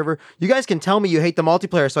multiplayer server. You guys can tell me you hate the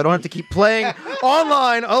multiplayer so I don't have to keep playing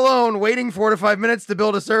online alone, waiting 4 to 5 minutes to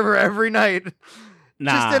build a server every night.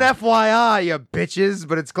 Nah. Just an FYI, you bitches,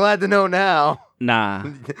 but it's glad to know now.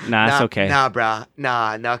 Nah, it's okay. Nah, brah.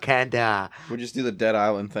 Nah, can't. We'll just do the Dead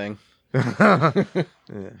Island thing.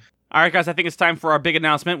 All right, guys, I think it's time for our big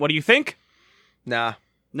announcement. What do you think? Nah.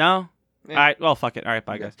 No? All right, well, fuck it. All right,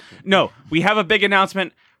 bye, guys. No, we have a big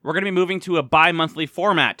announcement. We're going to be moving to a bi-monthly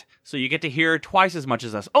format, so you get to hear twice as much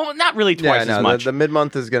as us. Oh, not really twice as much. The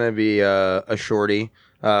mid-month is going to be a shorty.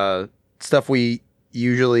 Stuff we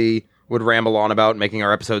usually would ramble on about, making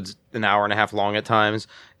our episodes an hour and a half long at times,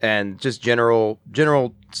 and just general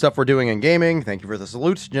stuff we're doing in gaming. Thank you for the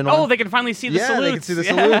salutes, gentlemen. Oh, they can finally see the salutes. Yeah, they can see the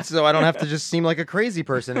salutes, so I don't have to just seem like a crazy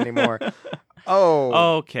person anymore.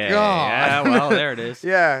 Oh, okay. God. Yeah, well, there it is.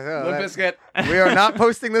 Yeah. Limp Bizkit. We are not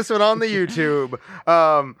posting this one on the YouTube.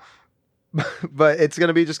 But it's going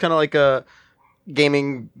to be just kind of like a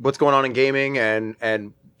gaming, what's going on in gaming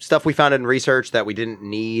and stuff we found in research that we didn't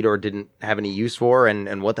need or didn't have any use for,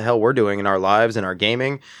 and what the hell we're doing in our lives and our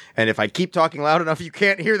gaming. And if I keep talking loud enough, you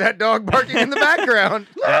can't hear that dog barking in the background.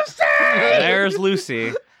 Lucy! There's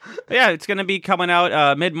Lucy. But yeah, it's going to be coming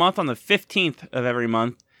out mid-month on the 15th of every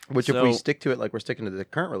month. Which, if we stick to it like we're sticking to the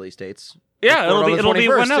current release dates, yeah, it'll be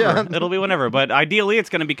whenever. Yeah. It'll be whenever. But ideally, it's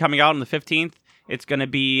going to be coming out on the 15th. It's going to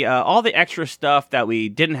be all the extra stuff that we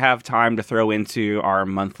didn't have time to throw into our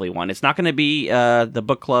monthly one. It's not going to be the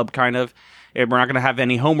book club kind of. We're not going to have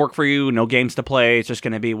any homework for you, no games to play. It's just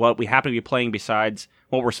going to be what we happen to be playing besides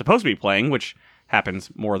what we're supposed to be playing, which happens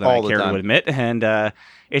more than I care to admit. And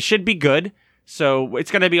it should be good. So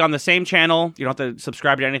it's going to be on the same channel. You don't have to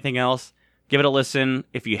subscribe to anything else. Give it a listen.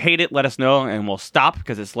 If you hate it, let us know, and we'll stop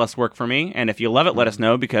because it's less work for me. And if you love it, let us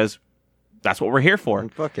know because that's what we're here for.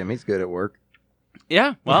 And fuck him. He's good at work.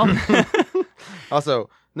 Yeah, well. Also,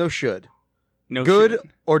 no should. No good should.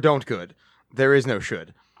 Or don't good. There is no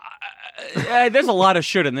should. There's a lot of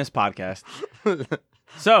should in this podcast.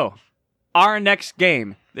 So, our next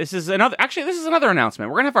game. This is another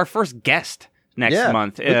announcement. We're going to have our first guest next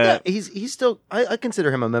month. He's still. I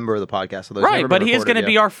consider him a member of the podcast. So Right, but he is going to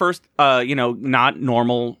be our first, not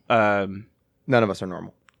normal. None of us are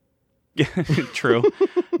normal. True.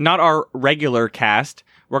 Not our regular cast.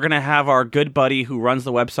 We're going to have our good buddy who runs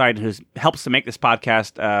the website and who helps to make this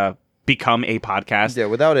podcast become a podcast. Yeah,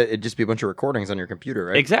 without it, it'd just be a bunch of recordings on your computer,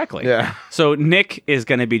 right? Exactly. Yeah. So Nick is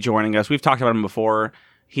going to be joining us. We've talked about him before.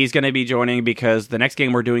 He's going to be joining because the next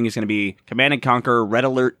game we're doing is going to be Command & Conquer Red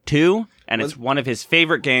Alert 2, and it's one of his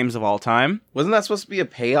favorite games of all time. Wasn't that supposed to be a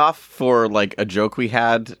payoff for like a joke we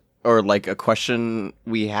had or like a question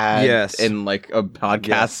we had in like a podcast?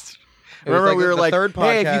 Yes. Remember, we were like, third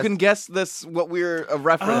hey, if you podcast. can guess this, what we're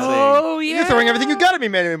referencing. Oh, yeah. You're throwing everything you got at me,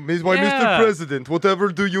 man. He's my Yeah. Mr. President. Whatever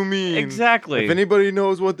do you mean? Exactly. If anybody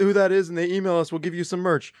knows who that is and they email us, we'll give you some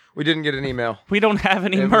merch. We didn't get an email. We don't have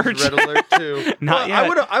any It was merch. Red Alert 2. Not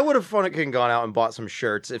yet. I would have fucking gone out and bought some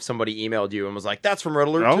shirts if somebody emailed you and was like, "That's from Red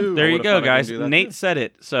Alert Oh, 2." there I you would've go, fucking guys. do that Nate too. said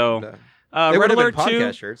it. So, They Red would have Alert been 2,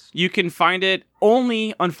 podcast shirts. you can find it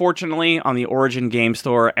only, unfortunately, on the Origin Game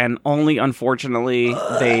Store, and only, unfortunately,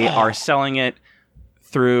 they are selling it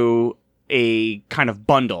through a kind of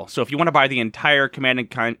bundle. So if you want to buy the entire Command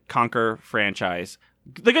 & Conquer franchise,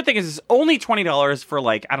 the good thing is it's only $20 for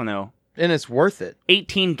like, I don't know, And it's worth it.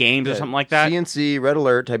 18 games or something like that. CNC, Red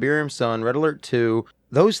Alert, Tiberium Sun, Red Alert 2.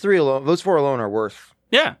 Those four alone are worth.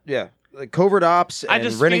 Yeah. Yeah. Like Covert Ops I and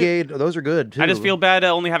just Renegade, those are good too. I just feel bad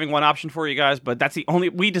only having one option for you guys, but that's the only...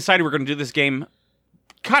 We decided we were going to do this game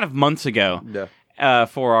kind of months ago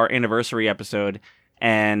for our anniversary episode,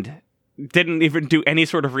 and didn't even do any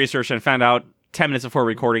sort of research and found out 10 minutes before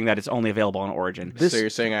recording that it's only available on Origin. So you're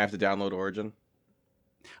saying I have to download Origin?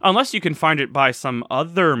 Unless you can find it by some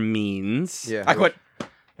other means. Yeah. I quit.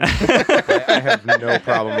 I have no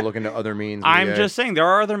problem looking to other means. I'm just saying there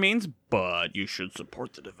are other means, but you should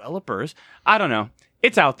support the developers. I don't know.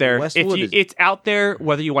 It's out there. It's out there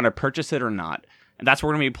whether you want to purchase it or not. And that's what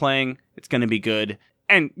we're going to be playing. It's going to be good.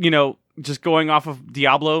 And, just going off of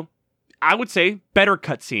Diablo, I would say better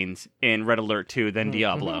cutscenes in Red Alert 2 than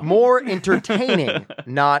Diablo. more entertaining,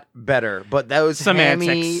 not better. But those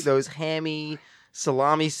Semantics. hammy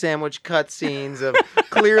salami sandwich cutscenes of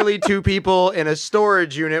clearly two people in a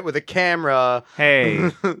storage unit with a camera.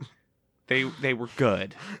 Hey, they were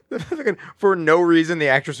good. For no reason, the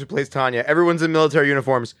actress who plays Tanya, everyone's in military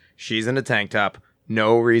uniforms. She's in a tank top.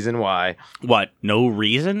 No reason why. What? No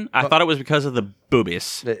reason? I thought it was because of the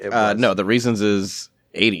boobies. It was. No, the reasons is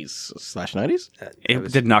 80s/90s?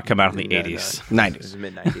 It did not come out in the No, 80s. It 90s. was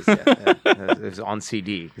mid-90s, yeah. It was on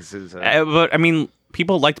CD. This is, But, I mean,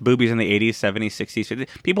 people liked boobies in the 80s, 70s, 60s,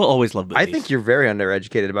 50s. People always love boobies. I think you're very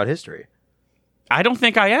undereducated about history. I don't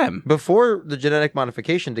think I am. Before the genetic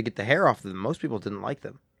modification to get the hair off them, most people didn't like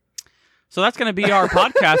them. So that's going to be our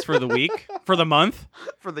podcast for the week, for the month.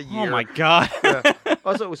 For the year. Oh, my God. Yeah.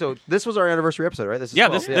 Also, so this was our anniversary episode, right? This is Yeah,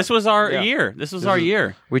 12, this was our Yeah. year. This was This our is-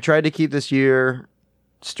 year. We tried to keep this year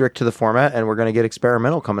strict to the format, and we're going to get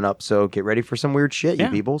experimental coming up. So get ready for some weird shit, Yeah.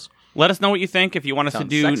 you peoples. Let us know what you think. If you want us to Sounds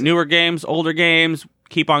do sexy. newer games, older games,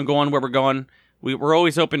 keep on going where we're going. We're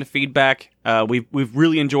always open to feedback. We've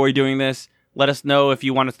really enjoyed doing this. Let us know if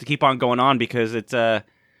you want us to keep on going on, because it's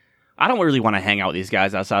I don't really want to hang out with these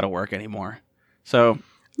guys outside of work anymore. So,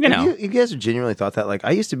 You guys have genuinely thought that? Like, I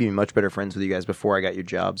used to be much better friends with you guys before I got you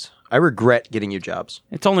jobs. I regret getting you jobs.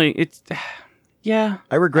 yeah.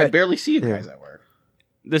 I I regret. barely see you guys at work.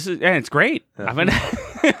 And it's great. I mean,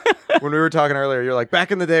 When we were talking earlier, you're like,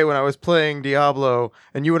 back in the day when I was playing Diablo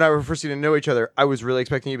and you and I were first getting to know each other, I was really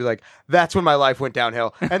expecting you to be like, that's when my life went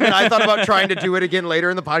downhill. And then I thought about trying to do it again later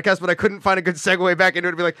in the podcast, but I couldn't find a good segue back into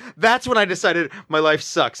it to be like, that's when I decided my life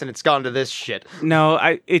sucks and it's gone to this shit. no,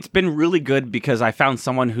 it's been really good because I found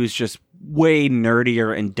someone who's just way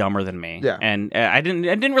nerdier and dumber than me. Yeah. And I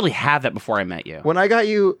didn't really have that before I met you. When I got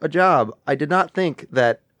you a job, I did not think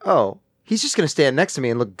that, oh, he's just going to stand next to me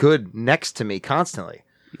and look good next to me constantly.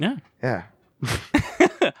 Yeah. Yeah.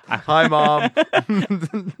 Hi, Mom.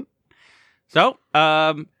 So,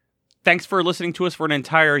 thanks for listening to us for an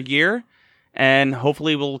entire year, and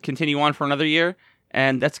hopefully we'll continue on for another year.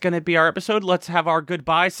 And that's going to be our episode. Let's have our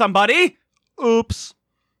goodbye, somebody. Oops.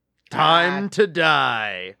 Time to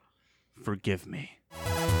die. Forgive me.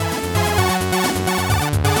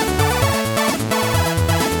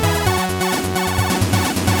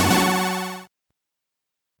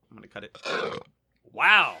 I'm going to cut it.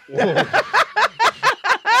 Wow.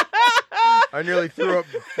 I nearly threw up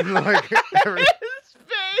like every...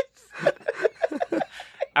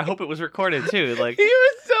 I hope it was recorded too. Like He was